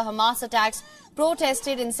October Hamas attacks,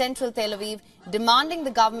 protested in central Tel Aviv, demanding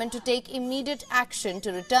the government to take immediate action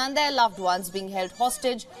to return their loved ones being held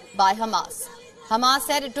hostage by Hamas. Hamas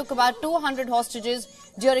said it took about 200 hostages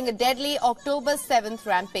during a deadly October 7th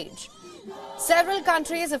rampage. Several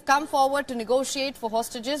countries have come forward to negotiate for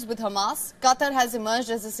hostages with Hamas. Qatar has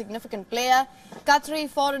emerged as a significant player. Qatari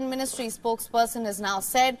Foreign Ministry spokesperson has now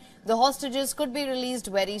said the hostages could be released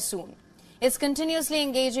very soon. It's continuously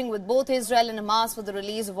engaging with both Israel and Hamas for the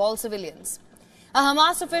release of all civilians. A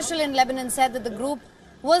Hamas official in Lebanon said that the group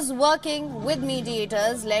was working with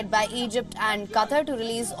mediators led by Egypt and Qatar to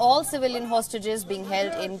release all civilian hostages being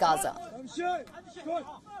held in Gaza.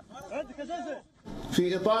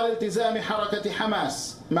 في إطار التزام حركة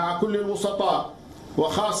حماس مع كل الوسطاء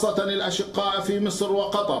وخاصة الأشقاء في مصر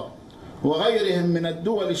وقطر وغيرهم من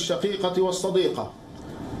الدول الشقيقة والصديقة،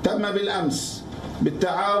 تم بالأمس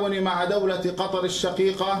بالتعاون مع دولة قطر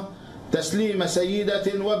الشقيقة تسليم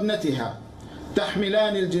سيدة وابنتها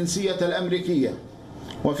تحملان الجنسية الأمريكية.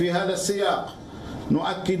 وفي هذا السياق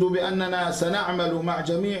نؤكد بأننا سنعمل مع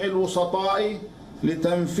جميع الوسطاء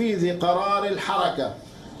لتنفيذ قرار الحركة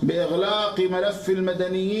بإغلاق ملف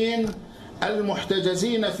المدنيين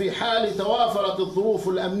المحتجزين في حال توافرت الظروف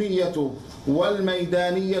الأمنية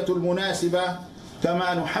والميدانية المناسبة،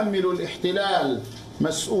 كما نحمل الاحتلال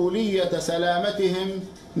مسؤولية سلامتهم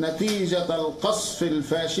نتيجة القصف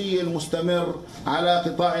الفاشي المستمر على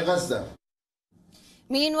قطاع غزة.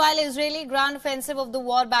 Meanwhile, Israeli ground offensive of the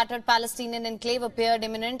war-battered Palestinian enclave appeared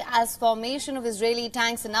imminent as formation of Israeli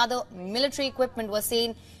tanks and other military equipment was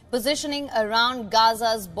seen positioning around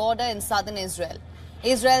Gaza's border in southern Israel.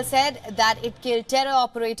 Israel said that it killed terror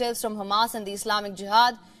operatives from Hamas and the Islamic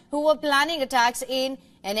Jihad who were planning attacks in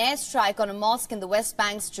an airstrike on a mosque in the West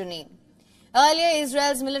Bank's Jenin. Earlier,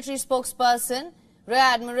 Israel's military spokesperson, Rear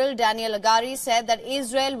Admiral Daniel Hagari, said that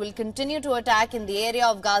Israel will continue to attack in the area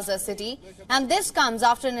of Gaza City, and this comes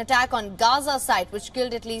after an attack on Gaza site which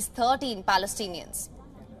killed at least 13 Palestinians.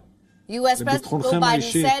 U.S. President Joe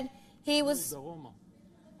Biden said he was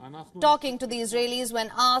talking to the Israelis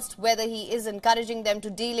when asked whether he is encouraging them to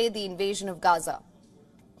delay the invasion of Gaza.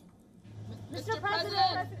 Mr. President,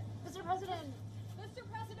 are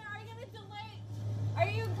you going to delay? Are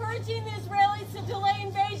you encouraging the Israelis to delay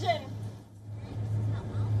invasion?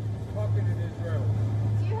 Talking in Israel.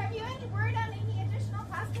 Have you any word on any additional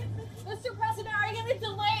hostages? Mr. President, are you going to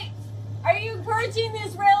delay? Are you encouraging the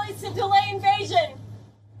Israelis to delay invasion?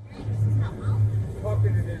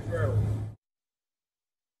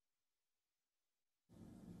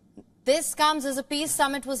 This comes as a peace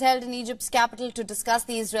summit was held in Egypt's capital to discuss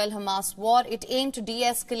the Israel-Hamas war. It aimed to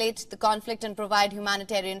de-escalate the conflict and provide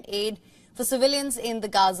humanitarian aid for civilians in the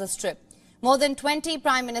Gaza Strip. More than 20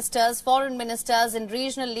 prime ministers, foreign ministers and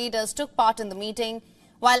regional leaders took part in the meeting.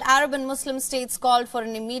 While Arab and Muslim states called for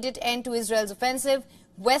an immediate end to Israel's offensive,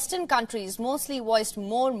 Western countries mostly voiced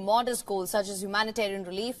more modest goals such as humanitarian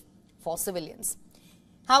relief for civilians.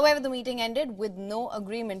 However, the meeting ended with no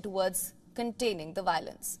agreement towards containing the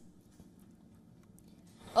violence.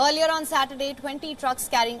 Earlier on Saturday, 20 trucks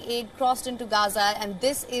carrying aid crossed into Gaza, and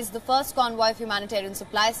this is the first convoy of humanitarian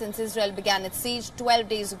supplies since Israel began its siege 12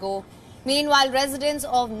 days ago. Meanwhile, residents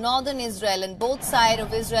of northern Israel and both sides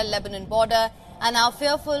of Israel-Lebanon border are now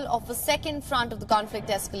fearful of a second front of the conflict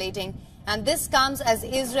escalating. And this comes as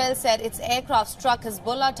Israel said its aircraft struck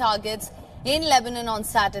Hezbollah targets in Lebanon on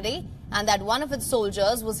Saturday and that one of its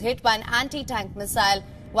soldiers was hit by an anti-tank missile,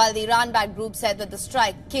 while the Iran-backed group said that the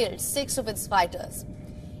strike killed 6 of its fighters.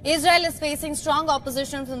 Israel is facing strong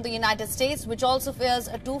opposition from the United States, which also fears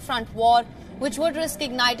a two-front war, which would risk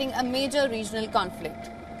igniting a major regional conflict.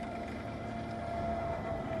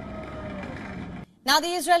 Now,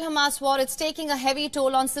 the Israel-Hamas war is taking a heavy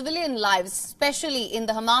toll on civilian lives, especially in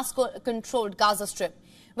the Hamas-controlled Gaza Strip,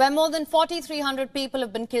 where more than 4,300 people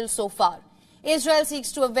have been killed so far. Israel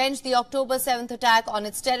seeks to avenge the October 7th attack on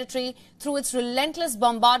its territory through its relentless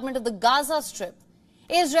bombardment of the Gaza Strip.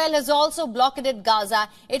 Israel has also blockaded Gaza.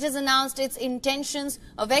 It has announced its intentions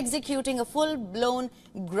of executing a full-blown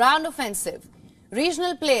ground offensive.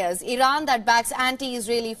 Regional players, Iran that backs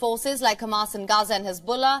anti-Israeli forces like Hamas in Gaza and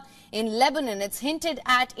Hezbollah in Lebanon, it's hinted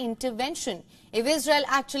at intervention if Israel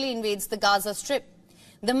actually invades the Gaza Strip.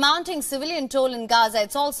 The mounting civilian toll in Gaza,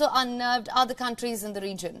 it's also unnerved other countries in the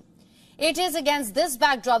region. It is against this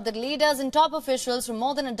backdrop that leaders and top officials from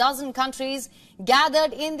more than a dozen countries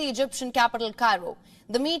gathered in the Egyptian capital, Cairo.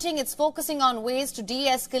 The meeting is focusing on ways to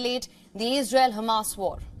de-escalate the Israel-Hamas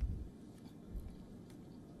war.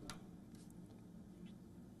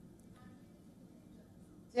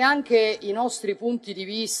 Se anche i nostri punti di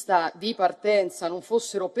vista di partenza non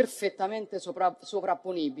fossero perfettamente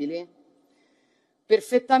sovrapponibili,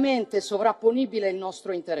 perfettamente sovrapponibile è il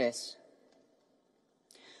nostro interesse.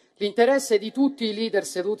 L'interesse di tutti i leader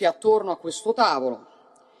seduti attorno a questo tavolo,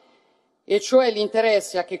 e cioè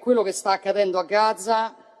l'interesse a che quello che sta accadendo a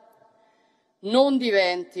Gaza non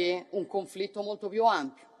diventi un conflitto molto più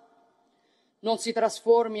ampio, non si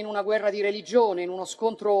trasformi in una guerra di religione, in uno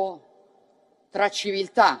scontro tra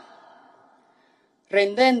civiltà,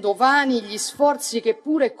 rendendo vani gli sforzi che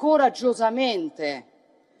pure coraggiosamente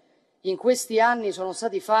in questi anni sono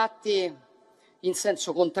stati fatti in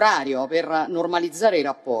senso contrario per normalizzare i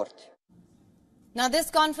rapporti. Now, this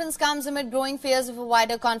conference comes amid growing fears of a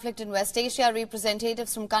wider conflict in West Asia.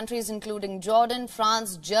 Representatives from countries including Jordan,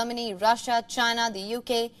 France, Germany, Russia, China, the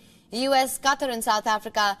UK, US, Qatar and South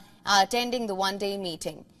Africa are attending the one-day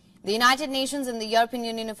meeting. The United Nations and the European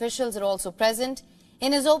Union officials are also present.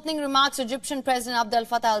 In his opening remarks, Egyptian President Abdel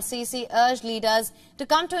Fattah al-Sisi urged leaders to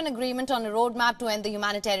come to an agreement on a roadmap to end the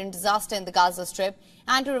humanitarian disaster in the Gaza Strip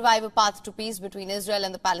and to revive a path to peace between Israel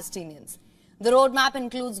and the Palestinians. The roadmap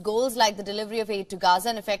includes goals like the delivery of aid to Gaza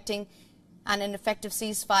and effecting an effective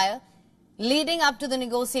ceasefire, leading up to the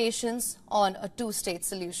negotiations on a two-state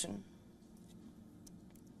solution.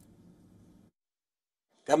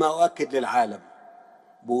 كما أؤكد للعالم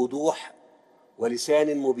بوضوح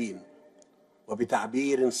ولسان مبين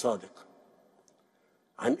وبتعبير صادق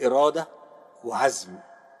عن إرادة وعزم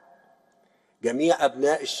جميع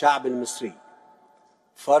أبناء الشعب المصري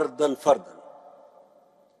فردا فردا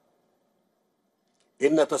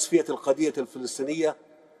إن تصفية القضية الفلسطينية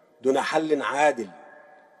دون حل عادل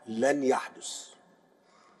لن يحدث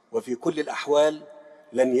وفي كل الأحوال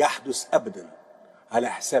لن يحدث أبدا على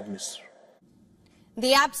حساب مصر.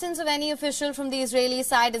 The absence of any official from the Israeli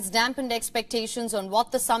side has dampened expectations on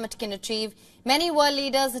what the summit can achieve. Many world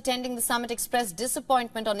leaders attending the summit expressed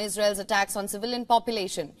disappointment on Israel's attacks on civilian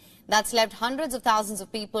population that's left hundreds of thousands of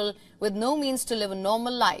people with no means to live a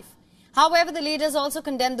normal life. However, the leaders also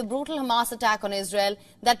condemned the brutal Hamas attack on Israel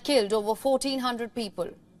that killed over 1,400 people.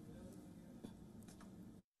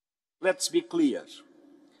 Let's be clear.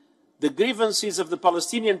 The grievances of the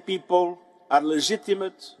Palestinian people are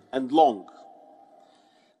legitimate and long.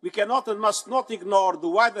 We cannot and must not ignore the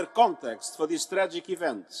wider context for these tragic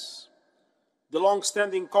events. The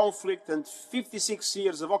long-standing conflict and 56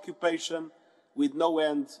 years of occupation with no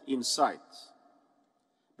end in sight.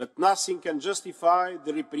 But nothing can justify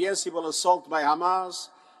the reprehensible assault by Hamas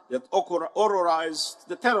that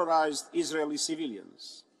terrorized Israeli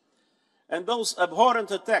civilians. and those abhorrent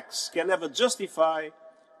attacks can never justify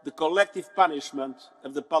the collective punishment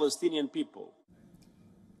of the Palestinian people.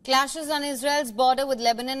 Clashes on Israel's border with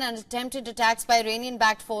Lebanon and attempted attacks by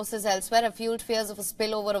Iranian-backed forces elsewhere have fueled fears of a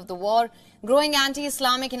spillover of the war, growing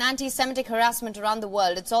anti-Islamic and anti-Semitic harassment around the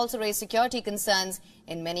world. It's also raised security concerns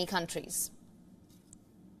in many countries.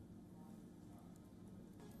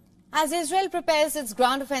 As Israel prepares its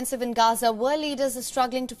ground offensive in Gaza, world leaders are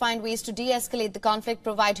struggling to find ways to de-escalate the conflict,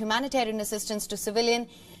 provide humanitarian assistance to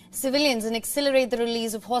civilians and accelerate the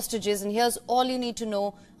release of hostages. And here's all you need to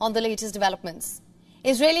know on the latest developments.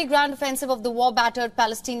 Israeli ground offensive of the war-battered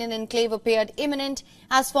Palestinian enclave appeared imminent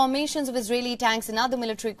as formations of Israeli tanks and other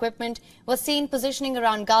military equipment were seen positioning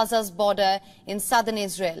around Gaza's border in southern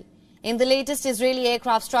Israel. In the latest, Israeli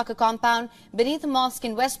aircraft struck a compound beneath a mosque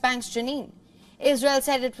in West Bank's Jenin. Israel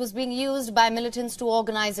said it was being used by militants to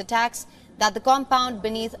organize attacks, that the compound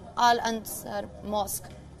beneath Al-Ansar Mosque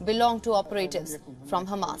belonged to operatives from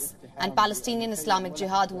Hamas and Palestinian Islamic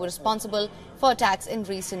Jihad who were responsible for attacks in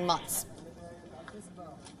recent months.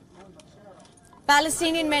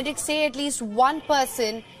 Palestinian medics say at least one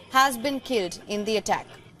person has been killed in the attack.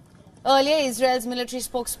 Earlier, Israel's military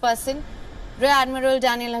spokesperson, Rear Admiral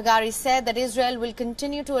Daniel Hagari, said that Israel will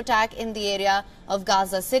continue to attack in the area of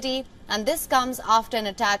Gaza City, and this comes after an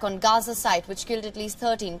attack on Gaza site which killed at least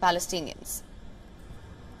 13 Palestinians.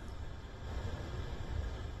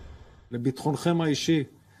 לביטחונכם האישי,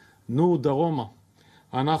 נו דרומה.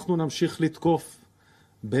 אנחנו נמשיך לתקוף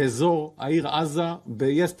באזור העיר עזה,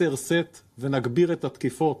 ביסטר סט, ונגביר את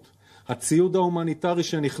התקיפות. הציוד ההומניטרי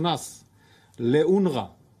שנכנס לאונר"א,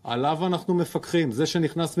 עליו אנחנו מפקחים. זה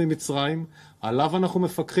שנכנס ממצרים, עליו אנחנו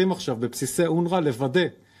מפקחים עכשיו בבסיסי אונר"א לוודא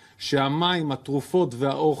שהמים, התרופות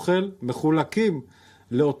והאוכל מחולקים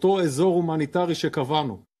לאותו אזור הומניטרי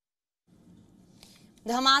שקבענו.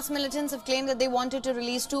 The Hamas militants have claimed that they wanted to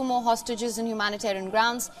release 2 more hostages on humanitarian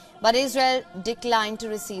grounds, but Israel declined to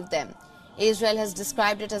receive them. Israel has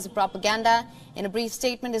described it as a propaganda. In a brief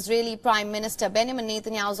statement, Israeli Prime Minister Benjamin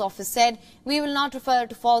Netanyahu's office said, "We will not refer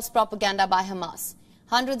to false propaganda by Hamas."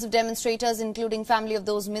 Hundreds of demonstrators, including family of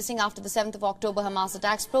those missing after the 7th of October Hamas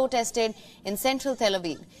attacks, protested in central Tel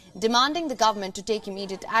Aviv, demanding the government to take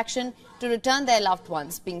immediate action to return their loved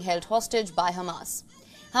ones being held hostage by Hamas.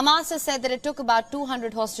 Hamas has said that it took about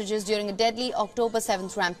 200 hostages during a deadly October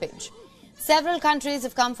 7th rampage. Several countries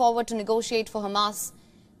have come forward to negotiate for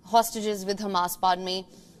hostages with Hamas.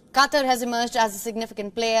 Qatar has emerged as a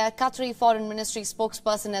significant player. Qatari Foreign Ministry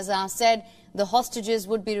spokesperson has now said the hostages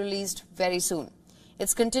would be released very soon.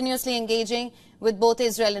 It's continuously engaging with both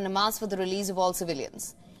Israel and Hamas for the release of all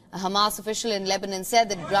civilians. A Hamas official in Lebanon said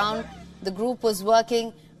that the group was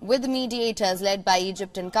working with the mediators led by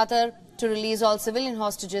Egypt and Qatar to release all civilian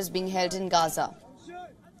hostages being held in Gaza.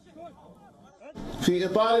 في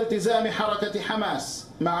إطار التزام حركة حماس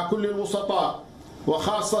مع كل الوسطاء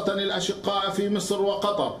وخاصة الأشقاء في مصر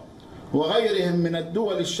وقطر وغيرهم من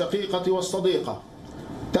الدول الشقيقة والصديقة،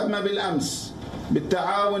 تم بالأمس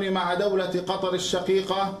بالتعاون مع دولة قطر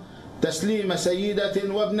الشقيقة تسليم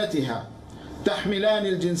سيدة وابنتها تحملان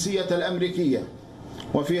الجنسية الأمريكية.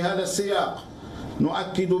 وفي هذا السياق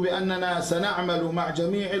نؤكد بأننا سنعمل مع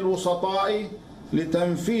جميع الوسطاء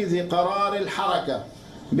لتنفيذ قرار الحركة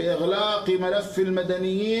بإغلاق ملف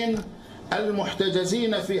المدنيين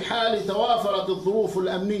المحتجزين في حال توافرت الظروف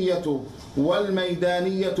الأمنية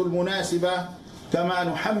والميدانية المناسبة، كما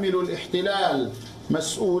نحمل الاحتلال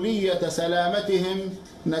مسؤولية سلامتهم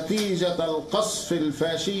نتيجة القصف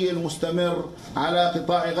الفاشي المستمر على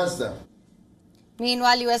قطاع غزة.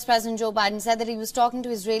 Meanwhile, US President Joe Biden said that he was talking to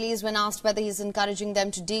Israelis when asked whether he is encouraging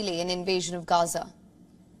them to delay an invasion of Gaza.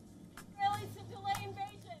 Israelis to delay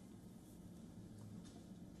invasion.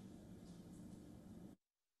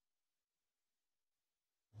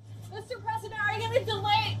 Mr. President, are you going to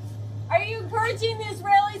delay? Are you encouraging the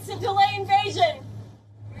Israelis to delay invasion?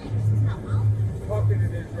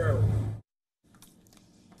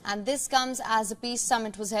 And this comes as a peace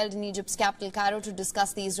summit was held in Egypt's capital, Cairo, to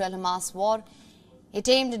discuss the Israel-Hamas war. It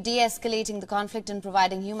aimed at de-escalating the conflict and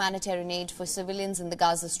providing humanitarian aid for civilians in the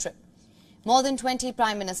Gaza Strip. More than 20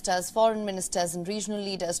 prime ministers, foreign ministers and regional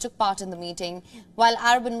leaders took part in the meeting, while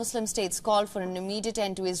Arab and Muslim states called for an immediate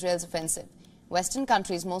end to Israel's offensive. Western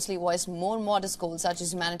countries mostly voiced more modest goals such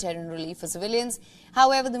as humanitarian relief for civilians.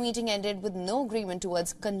 However, the meeting ended with no agreement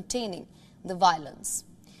towards containing the violence.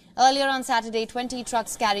 Earlier on Saturday, 20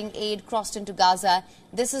 trucks carrying aid crossed into Gaza.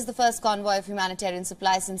 This is the first convoy of humanitarian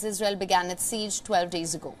supplies since Israel began its siege 12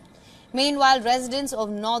 days ago. Meanwhile, residents of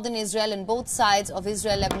northern Israel and both sides of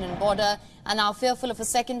Israel-Lebanon border are now fearful of a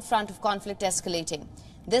second front of conflict escalating.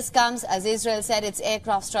 This comes as Israel said its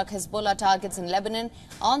aircraft struck Hezbollah targets in Lebanon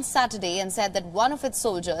on Saturday and said that one of its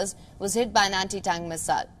soldiers was hit by an anti-tank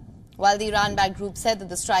missile. While the Iran-backed group said that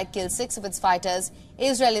the strike killed 6 of its fighters,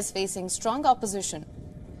 Israel is facing strong opposition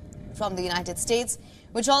from the United States,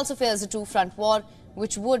 which also fears a two-front war,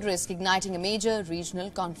 which would risk igniting a major regional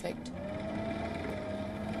conflict.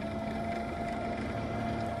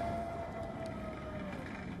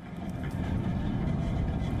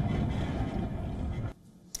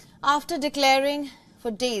 After declaring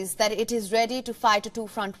for days that it is ready to fight a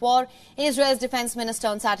two-front war, Israel's defense minister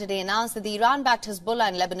on Saturday announced that the Iran-backed Hezbollah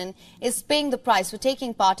in Lebanon is paying the price for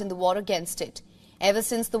taking part in the war against it. Ever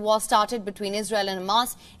since the war started between Israel and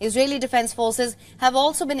Hamas, Israeli defense forces have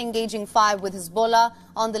also been engaging fire with Hezbollah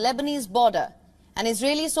on the Lebanese border. An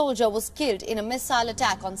Israeli soldier was killed in a missile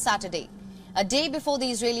attack on Saturday, a day before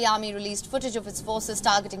the Israeli army released footage of its forces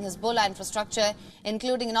targeting Hezbollah infrastructure,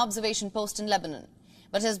 including an observation post in Lebanon.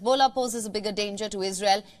 But Hezbollah poses a bigger danger to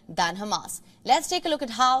Israel than Hamas. Let's take a look at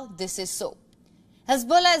how this is so.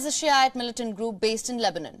 Hezbollah is a Shiite militant group based in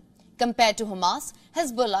Lebanon. Compared to Hamas,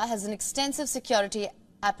 Hezbollah has an extensive security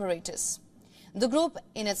apparatus. The group,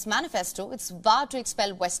 in its manifesto, it's vowed to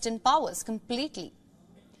expel Western powers completely.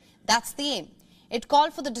 That's the aim. It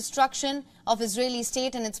called for the destruction of Israeli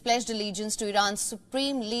state and its pledged allegiance to Iran's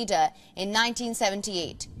supreme leader in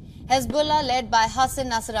 1978. Hezbollah, led by Hassan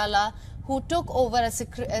Nasrallah, who took over as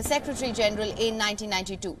Secretary General in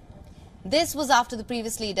 1992. This was after the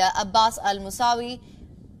previous leader, Abbas al-Musawi,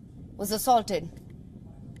 was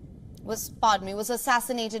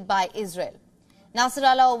assassinated by Israel.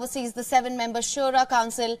 Nasrallah oversees the 7-member Shura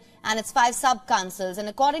Council and its 5 sub-councils, and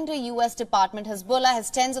according to a U.S. department, Hezbollah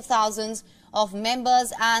has tens of thousands of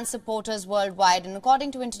members and supporters worldwide. And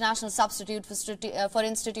according to International Institute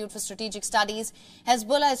for Strategic Studies,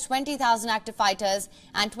 Hezbollah has 20,000 active fighters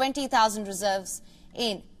and 20,000 reserves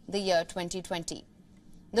in the year 2020.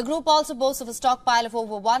 The group also boasts of a stockpile of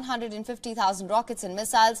over 150,000 rockets and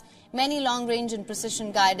missiles. Many long-range and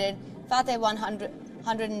precision-guided Fateh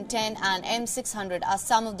 110 and M600 are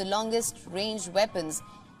some of the longest-ranged weapons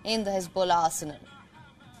in the Hezbollah arsenal.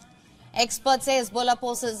 Experts say Hezbollah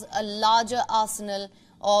possesses a larger arsenal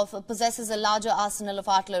of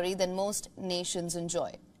artillery than most nations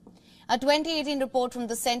enjoy. A 2018 report from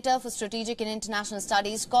the Center for Strategic and International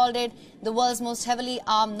Studies called it the world's most heavily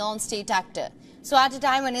armed non-state actor. So at a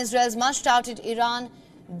time when Israel's much-touted Iran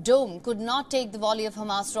Dome could not take the volley of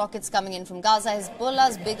Hamas rockets coming in from Gaza,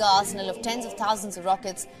 Hezbollah's bigger arsenal of tens of thousands of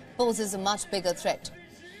rockets poses a much bigger threat.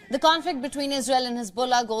 The conflict between Israel and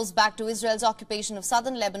Hezbollah goes back to Israel's occupation of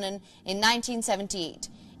southern Lebanon in 1978.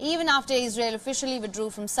 Even after Israel officially withdrew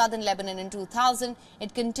from southern Lebanon in 2000,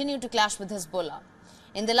 it continued to clash with Hezbollah.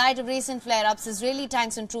 In the light of recent flare-ups, Israeli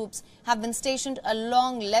tanks and troops have been stationed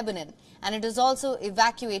along Lebanon, and it has also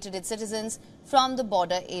evacuated its citizens from the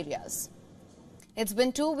border areas. It's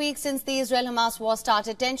been 2 weeks since the Israel-Hamas war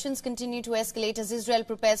started. Tensions continue to escalate as Israel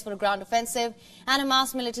prepares for a ground offensive, and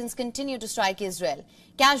Hamas militants continue to strike Israel.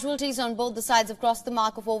 Casualties on both the sides have crossed the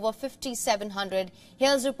mark of over 5,700.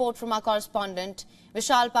 Here's a report from our correspondent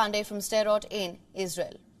Vishal-Pandey from Sderot in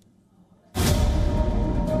Israel.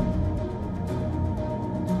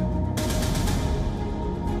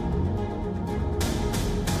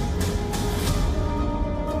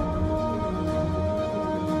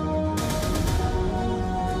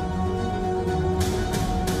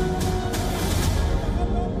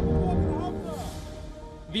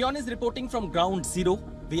 WION is reporting from Ground Zero.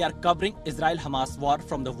 We are covering Israel-Hamas war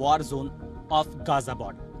from the war zone of Gaza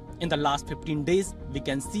border. In the last 15 days, we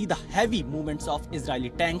can see the heavy movements of Israeli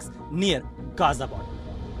tanks near Gaza border.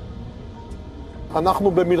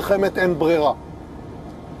 אנחנו במלחמת אין ברירה.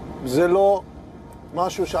 זה לא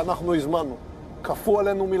משהו שאנחנו הזמנו. כפו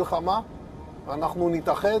עלינו מלחמה, אנחנו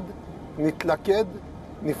נתאחד, נתלכד,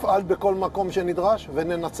 נפעל בכל מקום שנדרש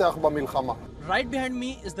וננצח במלחמה. Right behind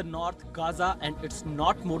me is the North Gaza, and it's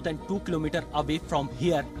not more than 2 kilometers away from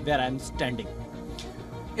here where I'm standing.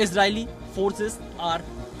 Israeli forces are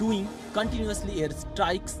doing continuously air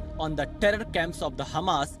strikes on the terror camps of the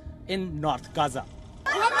Hamas in North Gaza.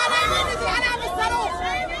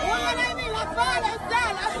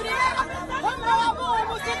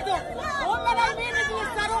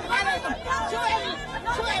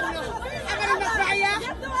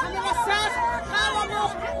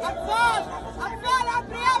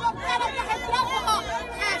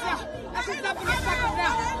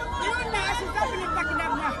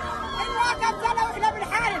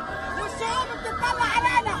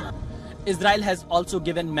 Israel has also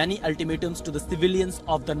given many ultimatums to the civilians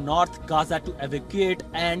of the North Gaza to evacuate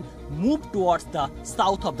and move towards the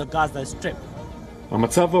south of the Gaza Strip.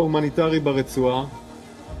 המצב ההומניטרי ברצועה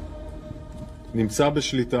נמצא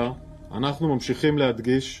בשליטה. אנחנו ממשיכים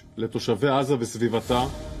להדגיש לתושבי עזה וסביבתה,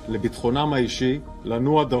 לביטחונם האישי,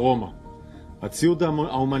 לנוע דרומה. הציוד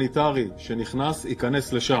ההומניטרי שנכנס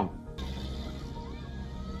ייכנס לשם.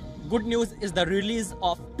 Good news is the release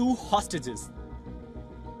of 2 hostages.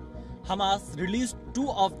 Hamas released 2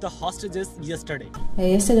 of the hostages yesterday.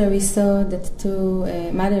 Yesterday we saw that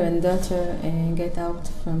 2 mother and daughter get out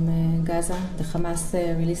from Gaza. The Hamas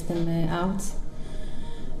released them out.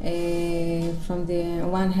 From the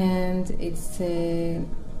one hand, it's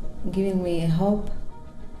giving me a hope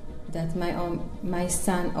that my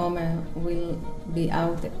son Omer will be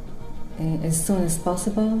out as soon as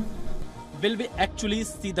possible. Will we actually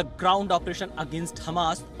see the ground operation against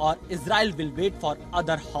Hamas, or Israel will wait for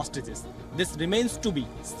other hostages? This remains to be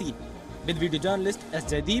seen. With video journalist S.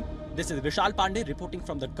 Jaideep, this is Vishal-Pandey reporting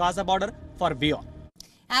from the Gaza border for WION.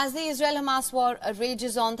 As the Israel-Hamas war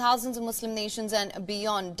rages on, thousands of Muslim nations and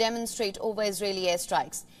beyond demonstrate over Israeli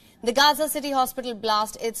airstrikes. The Gaza City Hospital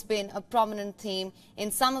blast, it's been a prominent theme in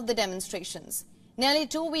some of the demonstrations. Nearly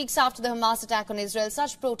 2 weeks after the Hamas attack on Israel,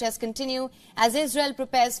 such protests continue as Israel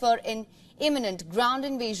prepares for an imminent ground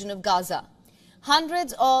invasion of Gaza.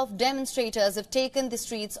 Hundreds of demonstrators have taken the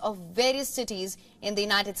streets of various cities in the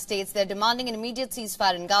United States. They're demanding an immediate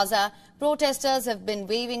ceasefire in Gaza. Protesters have been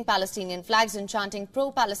waving Palestinian flags and chanting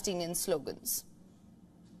pro-Palestinian slogans.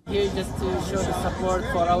 Here just to show the support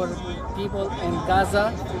for our people in Gaza.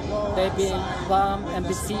 They've been bombed and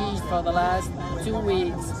besieged for the last 2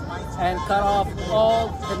 weeks and cut off all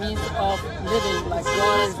the means of living like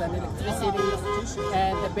waters and electricity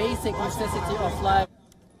and the basic necessity of life.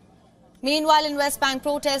 Meanwhile, in West Bank,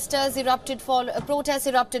 protests erupted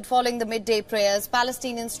following the midday prayers.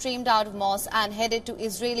 Palestinians streamed out of mosques and headed to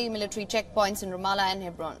Israeli military checkpoints in Ramallah and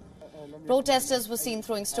Hebron. Protesters were seen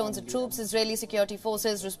throwing stones at troops. Israeli security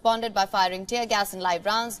forces responded by firing tear gas and live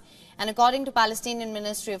rounds. And according to Palestinian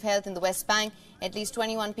Ministry of Health in the West Bank, at least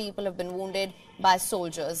 21 people have been wounded by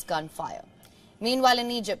soldiers' gunfire. Meanwhile,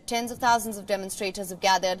 in Egypt, tens of thousands of demonstrators have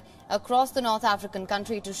gathered across the North African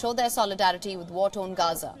country to show their solidarity with war-torn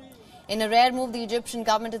Gaza. In a rare move, the Egyptian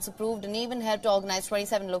government has approved and even helped organize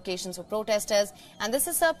 27 locations for protesters. And this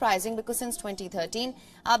is surprising because since 2013,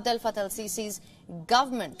 Abdel Fattah al-Sisi's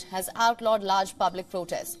government has outlawed large public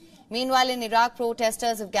protests. Meanwhile, in Iraq,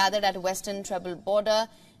 protesters have gathered at a western tribal border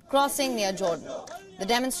crossing near Jordan. The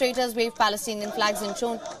demonstrators waved Palestinian flags and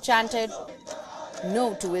chanted,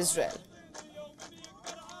 "No to Israel."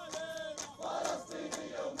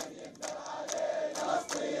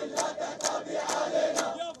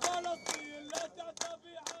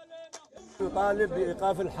 يطالب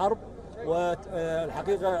بإيقاف الحرب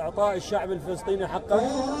والحقيقة إعطاء الشعب الفلسطيني حقه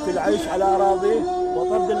في العيش على أراضيه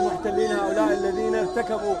وطرد المحتلين هؤلاء الذين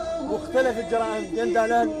ارتكبوا مختلف الجرائم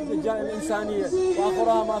جندنا الإنسانية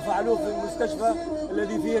وآخرها ما فعلوه في المستشفى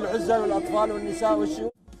الذي فيه العزل والأطفال والنساء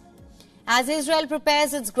والشيوخ. As Israel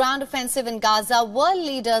prepares its ground offensive in Gaza, world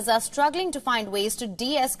leaders are struggling to find ways to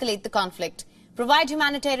de-escalate the conflict, provide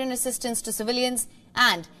humanitarian assistance to civilians,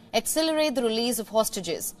 and accelerate the release of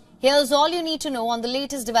hostages. Here's all you need to know on the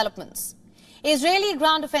latest developments. Israeli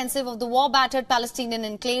ground offensive of the war-battered Palestinian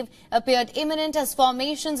enclave appeared imminent as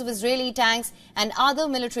formations of Israeli tanks and other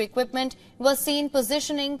military equipment were seen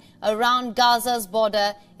positioning around Gaza's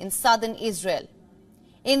border in southern Israel.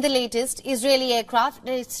 In the latest, Israeli aircraft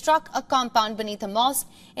struck a compound beneath a mosque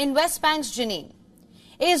in West Bank's Jenin.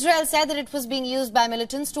 Israel said that it was being used by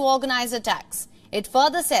militants to organize attacks. It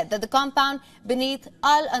further said that the compound beneath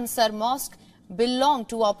Al-Ansar Mosque belonged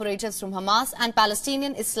to operators from Hamas and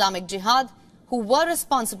Palestinian Islamic Jihad, who were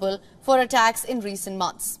responsible for attacks in recent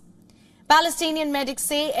months. Palestinian medics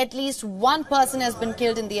say at least one person has been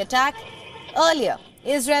killed in the attack. Earlier,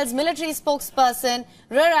 Israel's military spokesperson,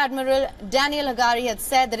 Rear Admiral Daniel Hagari, had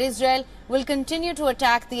said that Israel will continue to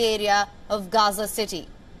attack the area of Gaza City.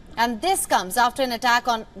 And this comes after an attack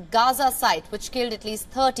on Gaza site, which killed at least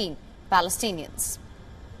 13 Palestinians.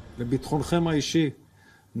 לביטחונכם האישי,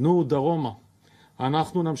 נו דרומה.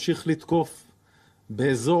 אנחנו נמשיך לתקוף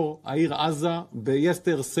באזור העיר עזה,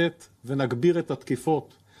 ביסטר סט, ונגביר את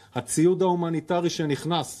התקיפות. הציוד ההומניטרי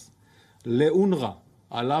שנכנס לאונר"א,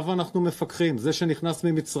 עליו אנחנו מפקחים. זה שנכנס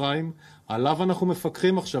ממצרים, עליו אנחנו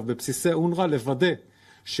מפקחים עכשיו בבסיסי אונר"א, לוודא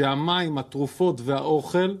שהמים, התרופות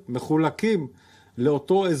והאוכל מחולקים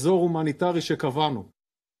לאותו אזור הומניטרי שקבענו.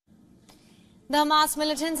 The Hamas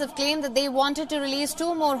militants have claimed that they wanted to release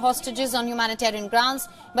 2 more hostages on humanitarian grounds,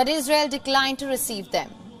 but Israel declined to receive them.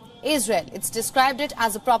 Israel, it's described it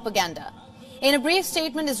as a propaganda. In a brief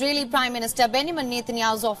statement, Israeli Prime Minister Benjamin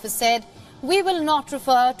Netanyahu's office said, "We will not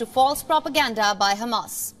refer to false propaganda by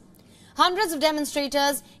Hamas." Hundreds of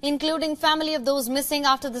demonstrators, including family of those missing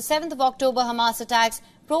after the 7th of October Hamas attacks,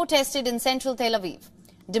 protested in central Tel Aviv,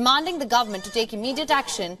 demanding the government to take immediate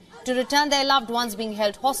action to return their loved ones being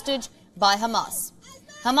held hostage by Hamas.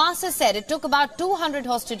 Hamas has said it took about 200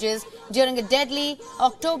 hostages during a deadly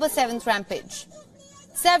October 7th rampage.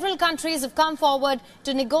 Several countries have come forward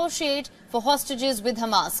to negotiate for hostages with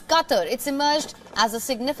Hamas. Qatar, it's emerged as a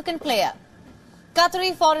significant player.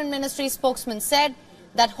 Qatari Foreign Ministry spokesman said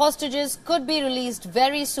that hostages could be released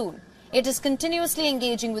very soon. It is continuously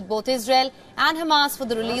engaging with both Israel and Hamas for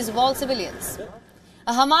the release of all civilians.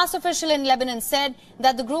 A Hamas official in Lebanon said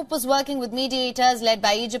that the group was working with mediators led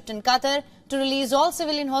by Egypt and Qatar to release all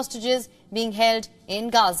civilian hostages being held in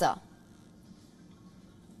Gaza.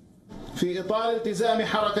 في إطار التزام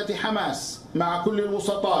حركة حماس مع كل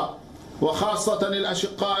الوسطاء وخاصة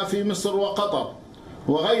الأشقاء في مصر وقطر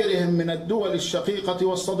وغيرهم من الدول الشقيقة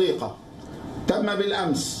والصديقة، تم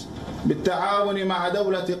بالأمس بالتعاون مع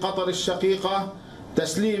دولة قطر الشقيقة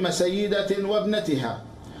تسليم سيدة وابنتها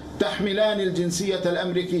تحملان الجنسية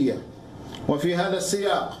الأمريكية. وفي هذا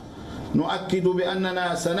السياق نؤكد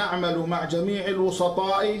بأننا سنعمل مع جميع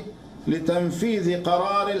الوسطاء لتنفيذ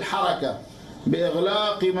قرار الحركة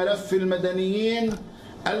بإغلاق ملف المدنيين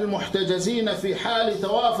المحتجزين في حال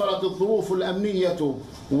توافرت الظروف الأمنية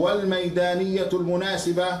والميدانية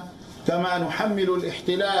المناسبة، كما نحمل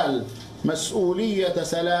الاحتلال مسؤولية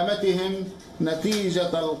سلامتهم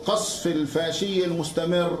نتيجة القصف الفاشي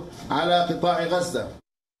المستمر على قطاع غزة.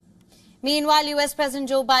 Meanwhile, US President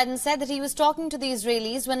Joe Biden said that he was talking to the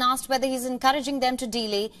Israelis when asked whether he's encouraging them to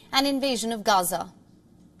delay an invasion of Gaza.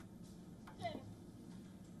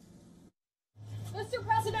 Mr.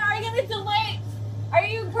 President, are you going to delay? Are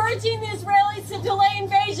you encouraging the Israelis to delay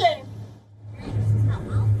invasion?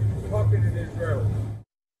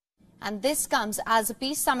 And this comes as a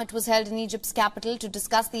peace summit was held in Egypt's capital to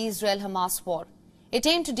discuss the Israel-Hamas war. It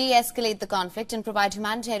aimed to de-escalate the conflict and provide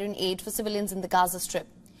humanitarian aid for civilians in the Gaza Strip.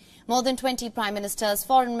 More than 20 prime ministers,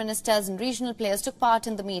 foreign ministers and regional players took part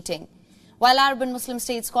in the meeting, while Arab and Muslim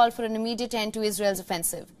states called for an immediate end to Israel's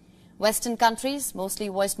offensive. Western countries mostly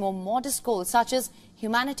voiced more modest goals such as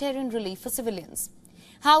humanitarian relief for civilians.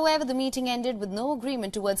 However, the meeting ended with no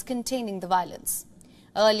agreement towards containing the violence.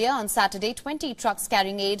 Earlier on Saturday, 20 trucks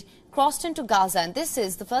carrying aid crossed into Gaza, and this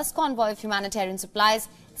is the first convoy of humanitarian supplies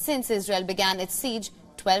since Israel began its siege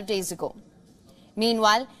 12 days ago.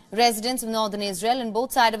 Meanwhile, residents of northern Israel on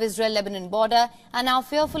both sides of Israel-Lebanon border are now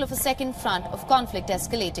fearful of a second front of conflict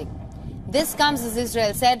escalating. This comes as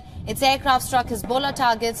Israel said its aircraft struck Hezbollah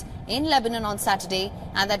targets in Lebanon on Saturday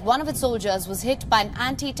and that one of its soldiers was hit by an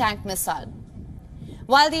anti-tank missile.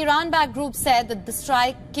 While the Iran-backed group said that the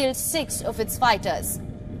strike killed 6 of its fighters.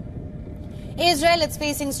 Israel is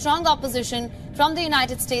facing strong opposition from the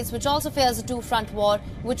United States, which also fears a two-front war,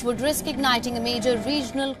 which would risk igniting a major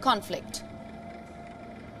regional conflict.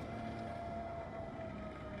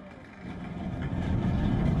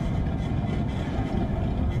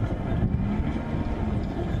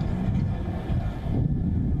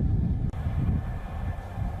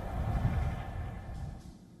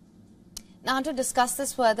 Now, to discuss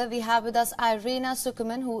this further, we have with us Irina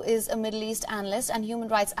Sukuman, who is a Middle East analyst and human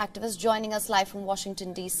rights activist, joining us live from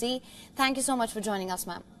Washington, D.C. Thank you so much for joining us,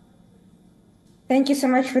 ma'am. Thank you so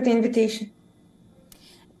much for the invitation.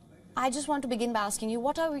 I just want to begin by asking you,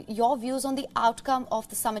 what are your views on the outcome of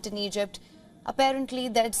the summit in Egypt? Apparently,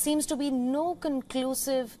 there seems to be no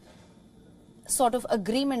conclusive sort of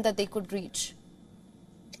agreement that they could reach.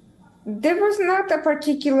 There was not a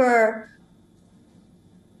particular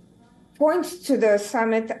point to the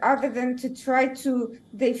summit other than to try to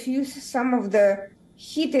diffuse some of the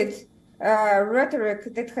heated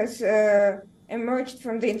rhetoric that has emerged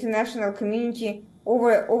from the international community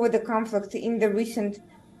over the conflict in the recent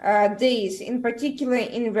days, in particular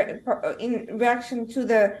in reaction to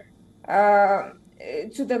the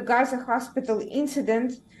Gaza hospital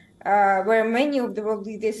incident, where many of the world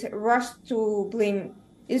leaders rushed to blame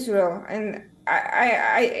Israel. And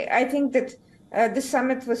I think that the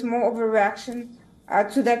summit was more of a reaction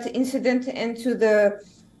to that incident and to the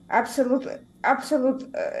absolute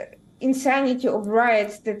insanity of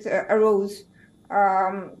riots that arose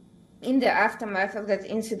in the aftermath of that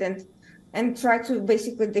incident, and try to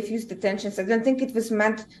basically diffuse the tensions. I don't think it was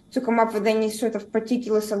meant to come up with any sort of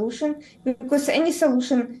particular solution, because any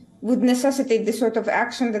solution would necessitate the sort of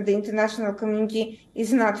action that the international community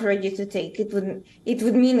is not ready to take. It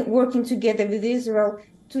would mean working together with Israel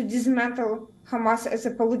to dismantle Hamas as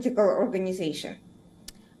a political organization.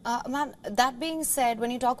 Ma'am, that being said, when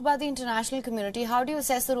you talk about the international community, how do you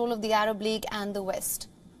assess the role of the Arab League and the West?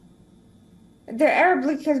 The Arab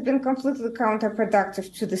League has been completely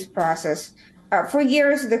counterproductive to this process. For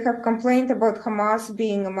years, they have complained about Hamas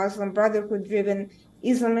being a Muslim Brotherhood-driven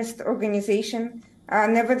Islamist organization.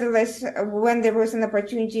 Nevertheless, when there was an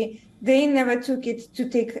opportunity, they never took it to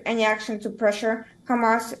take any action to pressure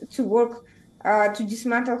Hamas to work to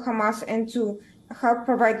dismantle Hamas and to help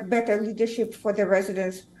provide better leadership for the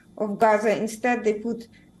residents of Gaza. Instead, they put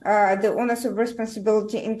the onus of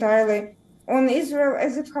responsibility entirely on Israel,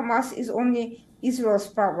 as if Hamas is only Israel's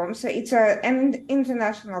problem. So it's an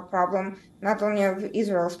international problem, not only of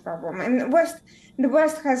Israel's problem. And the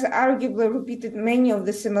West has arguably repeated many of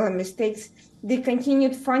the similar mistakes. They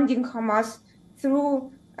continued funding Hamas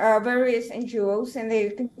through various NGOs, and they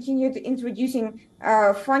continued introducing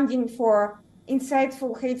funding for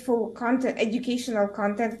insightful, hateful content, educational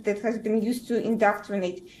content that has been used to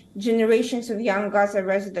indoctrinate generations of young Gaza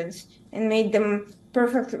residents and made them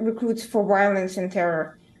perfect recruits for violence and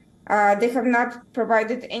terror. They have not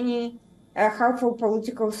provided any helpful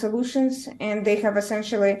political solutions, and they have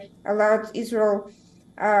essentially allowed Israel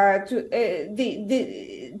to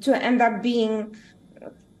end up being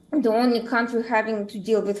the only country having to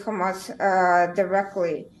deal with Hamas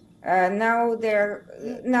directly. Now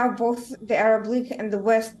both the Arab League and the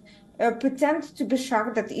West pretend to be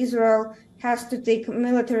shocked that Israel has to take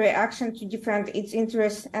military action to defend its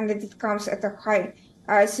interests, and that it comes at a high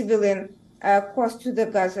civilian cost to the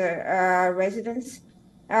Gaza residents.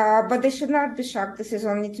 But they should not be shocked. This is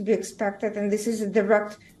only to be expected, and this is a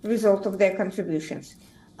direct result of their contributions.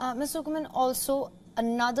 Ms. Zuckerman, also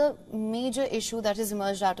another major issue that has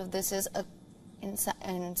emerged out of this is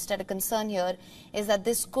instead a concern here is that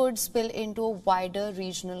this could spill into a wider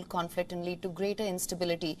regional conflict and lead to greater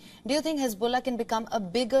instability. Do you think Hezbollah can become a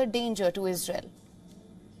bigger danger to Israel?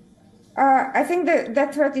 I think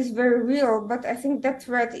that threat is very real, but I think that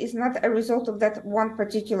threat is not a result of that one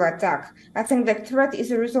particular attack. I think that threat is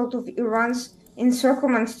a result of Iran's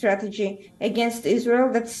encirclement strategy against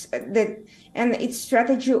Israel, and its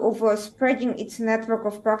strategy of spreading its network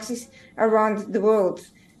of proxies around the world.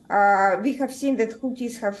 We have seen that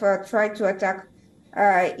Houthis have tried to attack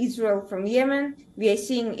Israel from Yemen. We are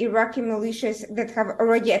seeing Iraqi militias that have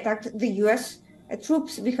already attacked the U.S.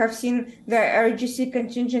 troops. We have seen the RGC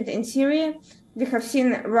contingent in Syria. We have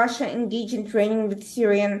seen Russia engage in training with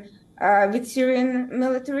Syrian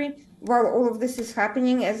military. While all of this is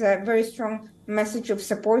happening as a very strong message of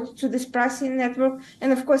support to this proxy network,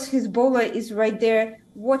 and of course Hezbollah is right there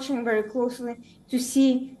watching very closely to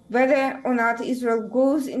see whether or not Israel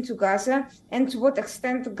goes into Gaza and to what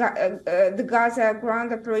extent the Gaza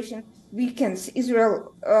ground operation weakens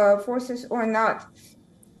Israel forces or not.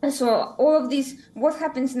 And so all of these, what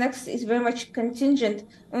happens next is very much contingent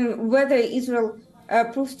on whether Israel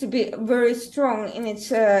proves to be very strong in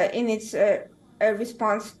its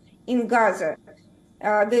response in Gaza.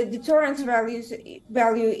 The deterrence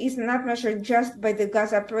value is not measured just by the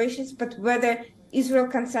Gaza operations, but whether Israel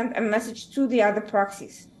can send a message to the other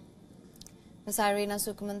proxies. Ms. Irina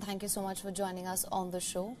Zuckerman, thank you so much for joining us on the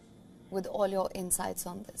show with all your insights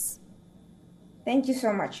on this. Thank you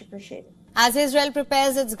so much. Appreciate it. As Israel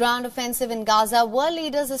prepares its ground offensive in Gaza, world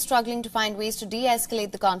leaders are struggling to find ways to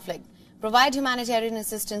de-escalate the conflict, provide humanitarian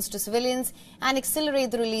assistance to civilians, and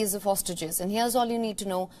accelerate the release of hostages. And here's all you need to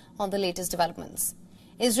know on the latest developments.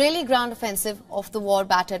 Israeli ground offensive of the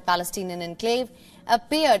war-battered Palestinian enclave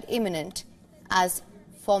appeared imminent as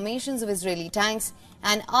formations of Israeli tanks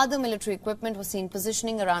and other military equipment were seen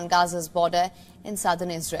positioning around Gaza's border in southern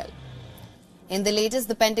Israel. In the latest,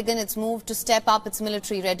 the Pentagon, it's moved to step up its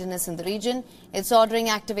military readiness in the region. It's ordering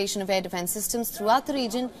activation of air defense systems throughout the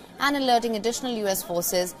region and alerting additional U.S.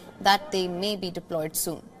 forces that they may be deployed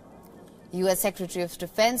soon. U.S. Secretary of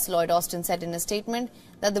Defense Lloyd Austin said in a statement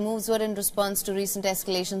that the moves were in response to recent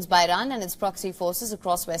escalations by Iran and its proxy forces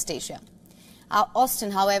across West Asia.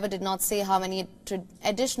 Austin, however, did not say how many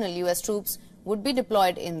additional U.S. troops would be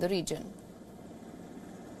deployed in the region.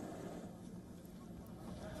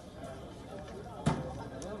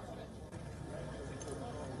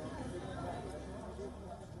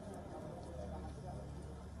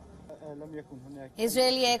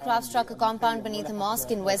 Israeli aircraft struck a compound beneath a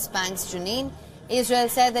mosque in West Bank's Jenin. Israel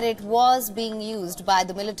said that it was being used by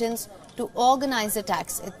the militants to organize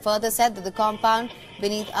attacks. It further said that the compound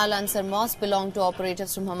beneath Al-Ansar Mosque belonged to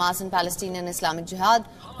operatives from Hamas and Palestinian Islamic Jihad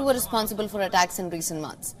who were responsible for attacks in recent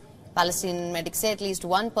months. Palestinian medics say at least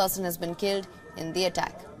one person has been killed in the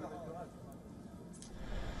attack.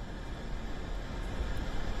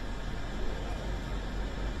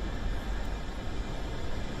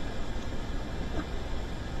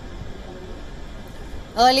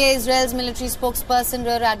 Earlier, Israel's military spokesperson,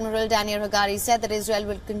 Rear Admiral Daniel Hagari, said that Israel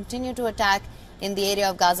will continue to attack in the area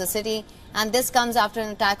of Gaza City, and this comes after an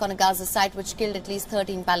attack on a Gaza site which killed at least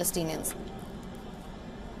 13 Palestinians.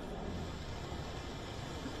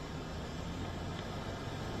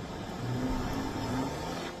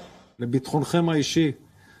 לביטחונכם האישי,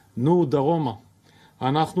 נו דרומה.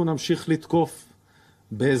 אנחנו נמשיך לתקוף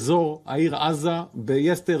באזור העיר עזה,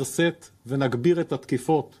 ביסטר סט, ונגביר את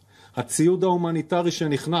התקיפות. הציוד ההומניטרי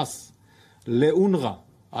שנכנס לאונר"א,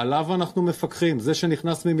 עליו אנחנו מפקחים, זה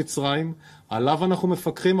שנכנס ממצרים, עליו אנחנו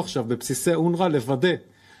מפקחים עכשיו בבסיסי אונר"א לוודא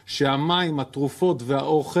שהמים, התרופות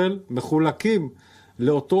והאוכל מחולקים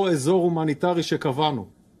לאותו אזור הומניטרי שקבענו.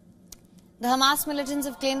 The Hamas militants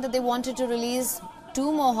have claimed that they wanted to release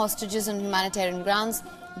 2 more hostages on humanitarian grounds,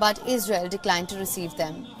 but Israel declined to receive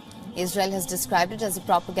them. Israel has described it as a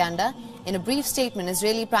propaganda. In a brief statement,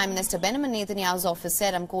 Israeli Prime Minister Benjamin Netanyahu's office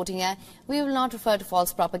said, I'm quoting here, "We will not refer to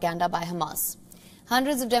false propaganda by Hamas."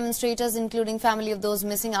 Hundreds of demonstrators, including family of those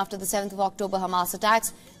missing after the 7th of October Hamas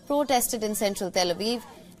attacks, protested in central Tel Aviv,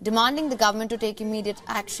 demanding the government to take immediate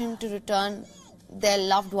action to return their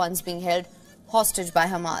loved ones being held hostage by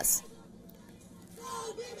Hamas.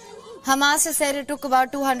 Hamas has said it took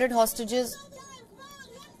about 200 hostages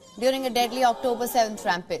during a deadly October 7th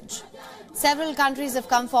rampage. Several countries have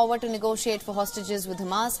come forward to negotiate for hostages with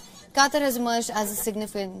Hamas. Qatar has emerged as a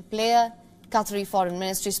significant player. Qatari Foreign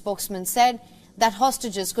Ministry spokesman said that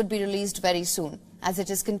hostages could be released very soon, as it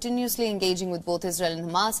is continuously engaging with both Israel and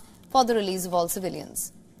Hamas for the release of all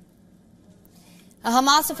civilians. A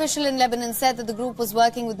Hamas official in Lebanon said that the group was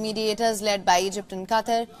working with mediators led by Egypt and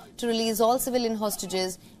Qatar to release all civilian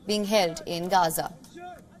hostages being held in Gaza.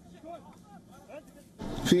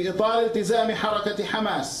 في إطار التزام حركة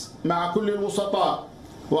حماس مع كل الوسطاء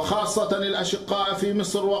وخاصة الأشقاء في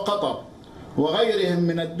مصر وقطر وغيرهم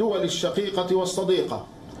من الدول الشقيقة والصديقة،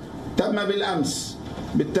 تم بالأمس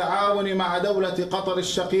بالتعاون مع دولة قطر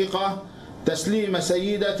الشقيقة تسليم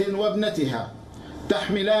سيدة وابنتها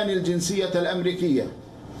تحملان الجنسية الأمريكية.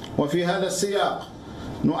 وفي هذا السياق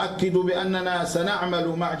نؤكد بأننا سنعمل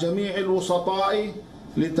مع جميع الوسطاء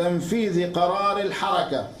لتنفيذ قرار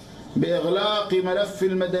الحركة بإغلاق ملف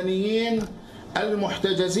المدنيين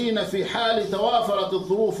المحتجزين في حال توافرت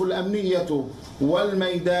الظروف الأمنية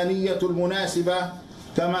والميدانية المناسبة،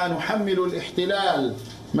 كما نحمل الاحتلال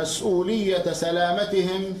مسؤولية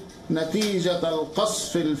سلامتهم نتيجة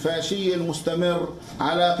القصف الفاشي المستمر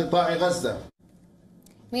على قطاع غزة.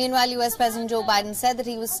 Meanwhile, US President Joe Biden said that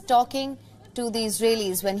he was talking to the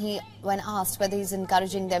Israelis when asked whether he's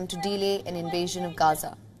encouraging them to delay an invasion of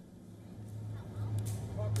Gaza.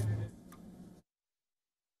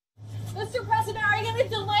 Mr. President, are you going to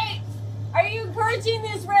delay? Are you encouraging the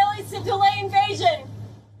Israelis to delay invasion?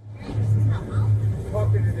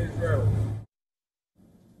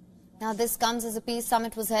 Now, this comes as a peace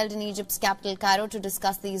summit was held in Egypt's capital, Cairo, to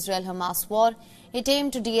discuss the Israel-Hamas war. It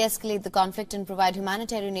aimed to de-escalate the conflict and provide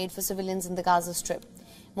humanitarian aid for civilians in the Gaza Strip.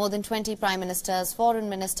 More than 20 prime ministers, foreign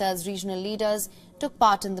ministers, regional leaders took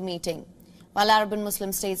part in the meeting. While Arab and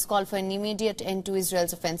Muslim states called for an immediate end to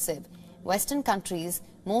Israel's offensive, Western countries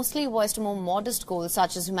mostly voiced more modest goals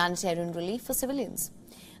such as humanitarian relief for civilians.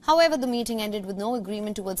 However, the meeting ended with no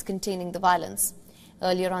agreement towards containing the violence.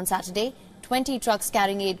 Earlier on Saturday, 20 trucks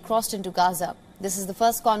carrying aid crossed into Gaza. This is the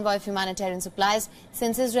first convoy of humanitarian supplies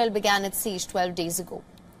since Israel began its siege 12 days ago.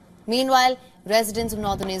 Meanwhile, residents of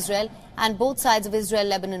northern Israel and both sides of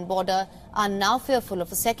Israel-Lebanon border are now fearful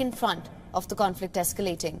of a second front of the conflict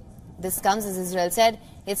escalating. This comes as Israel said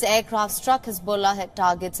its aircraft struck Hezbollah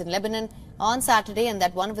targets in Lebanon on Saturday and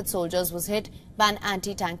that one of its soldiers was hit by an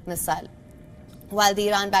anti-tank missile. While the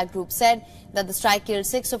Iran-backed group said that the strike killed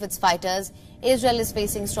 6 of its fighters, Israel is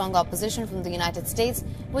facing strong opposition from the United States,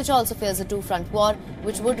 which also fears a two-front war,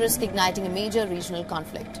 which would risk igniting a major regional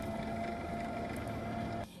conflict.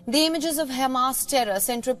 The images of Hamas terror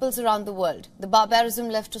sent ripples around the world. The barbarism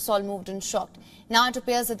left us all moved and shocked. Now it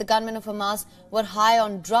appears that the gunmen of Hamas were high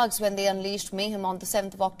on drugs when they unleashed mayhem on the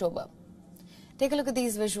 7th of October. Take a look at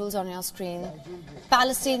these visuals on your screen.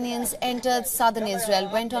 Palestinians entered southern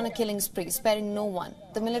Israel, went on a killing spree, sparing no one.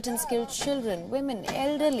 The militants killed children, women,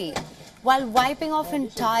 elderly, while wiping off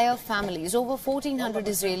entire families. Over 1,400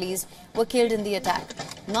 Israelis were killed in the attack.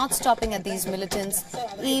 Not stopping at these, militants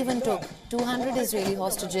even took 200 Israeli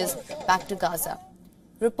hostages back to Gaza.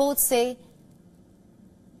 Reports say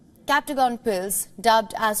Captagon pills,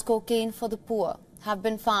 dubbed as cocaine for the poor, have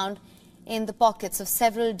been found in the pockets of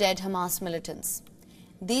several dead Hamas militants.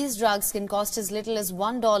 These drugs can cost as little as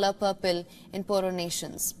 $1 per pill in poorer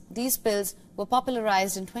nations. These pills were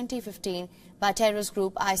popularized in 2015 by terrorist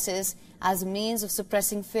group ISIS as a means of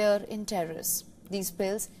suppressing fear in terrorists. These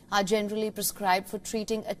pills are generally prescribed for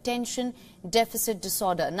treating attention deficit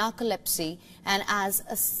disorder, narcolepsy, and as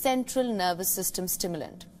a central nervous system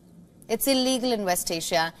stimulant. It's illegal in West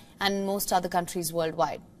Asia and in most other countries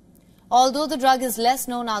worldwide. Although the drug is less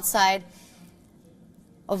known outside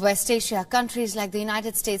of West Asia, countries like the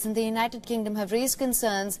United States and the United Kingdom have raised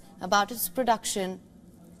concerns about its production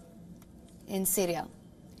in Syria.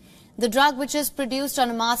 The drug, which is produced on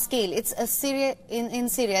a mass scale, in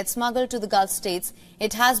Syria, it's smuggled to the Gulf states.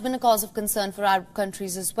 It has been a cause of concern for Arab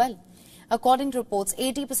countries as well. According to reports,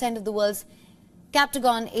 80% of the world's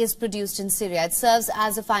Captagon is produced in Syria. It serves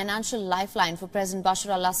as a financial lifeline for President Bashar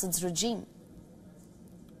al-Assad's regime.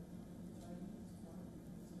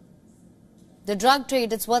 The drug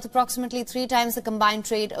trade, it's worth approximately 3 times the combined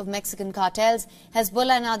trade of Mexican cartels.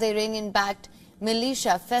 Hezbollah and other Iranian-backed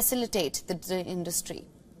militia facilitate the industry.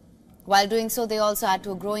 While doing so, they also add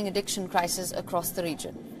to a growing addiction crisis across the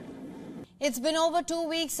region. It's been over 2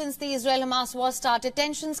 weeks since the Israel-Hamas war started.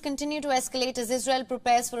 Tensions continue to escalate as Israel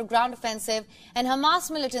prepares for a ground offensive and Hamas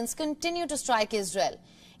militants continue to strike Israel.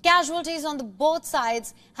 Casualties on both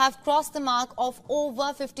sides have crossed the mark of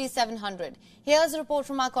over 5,700. Here's a report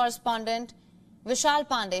from our correspondent Vishal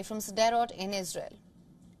Pandey from Sderot in Israel.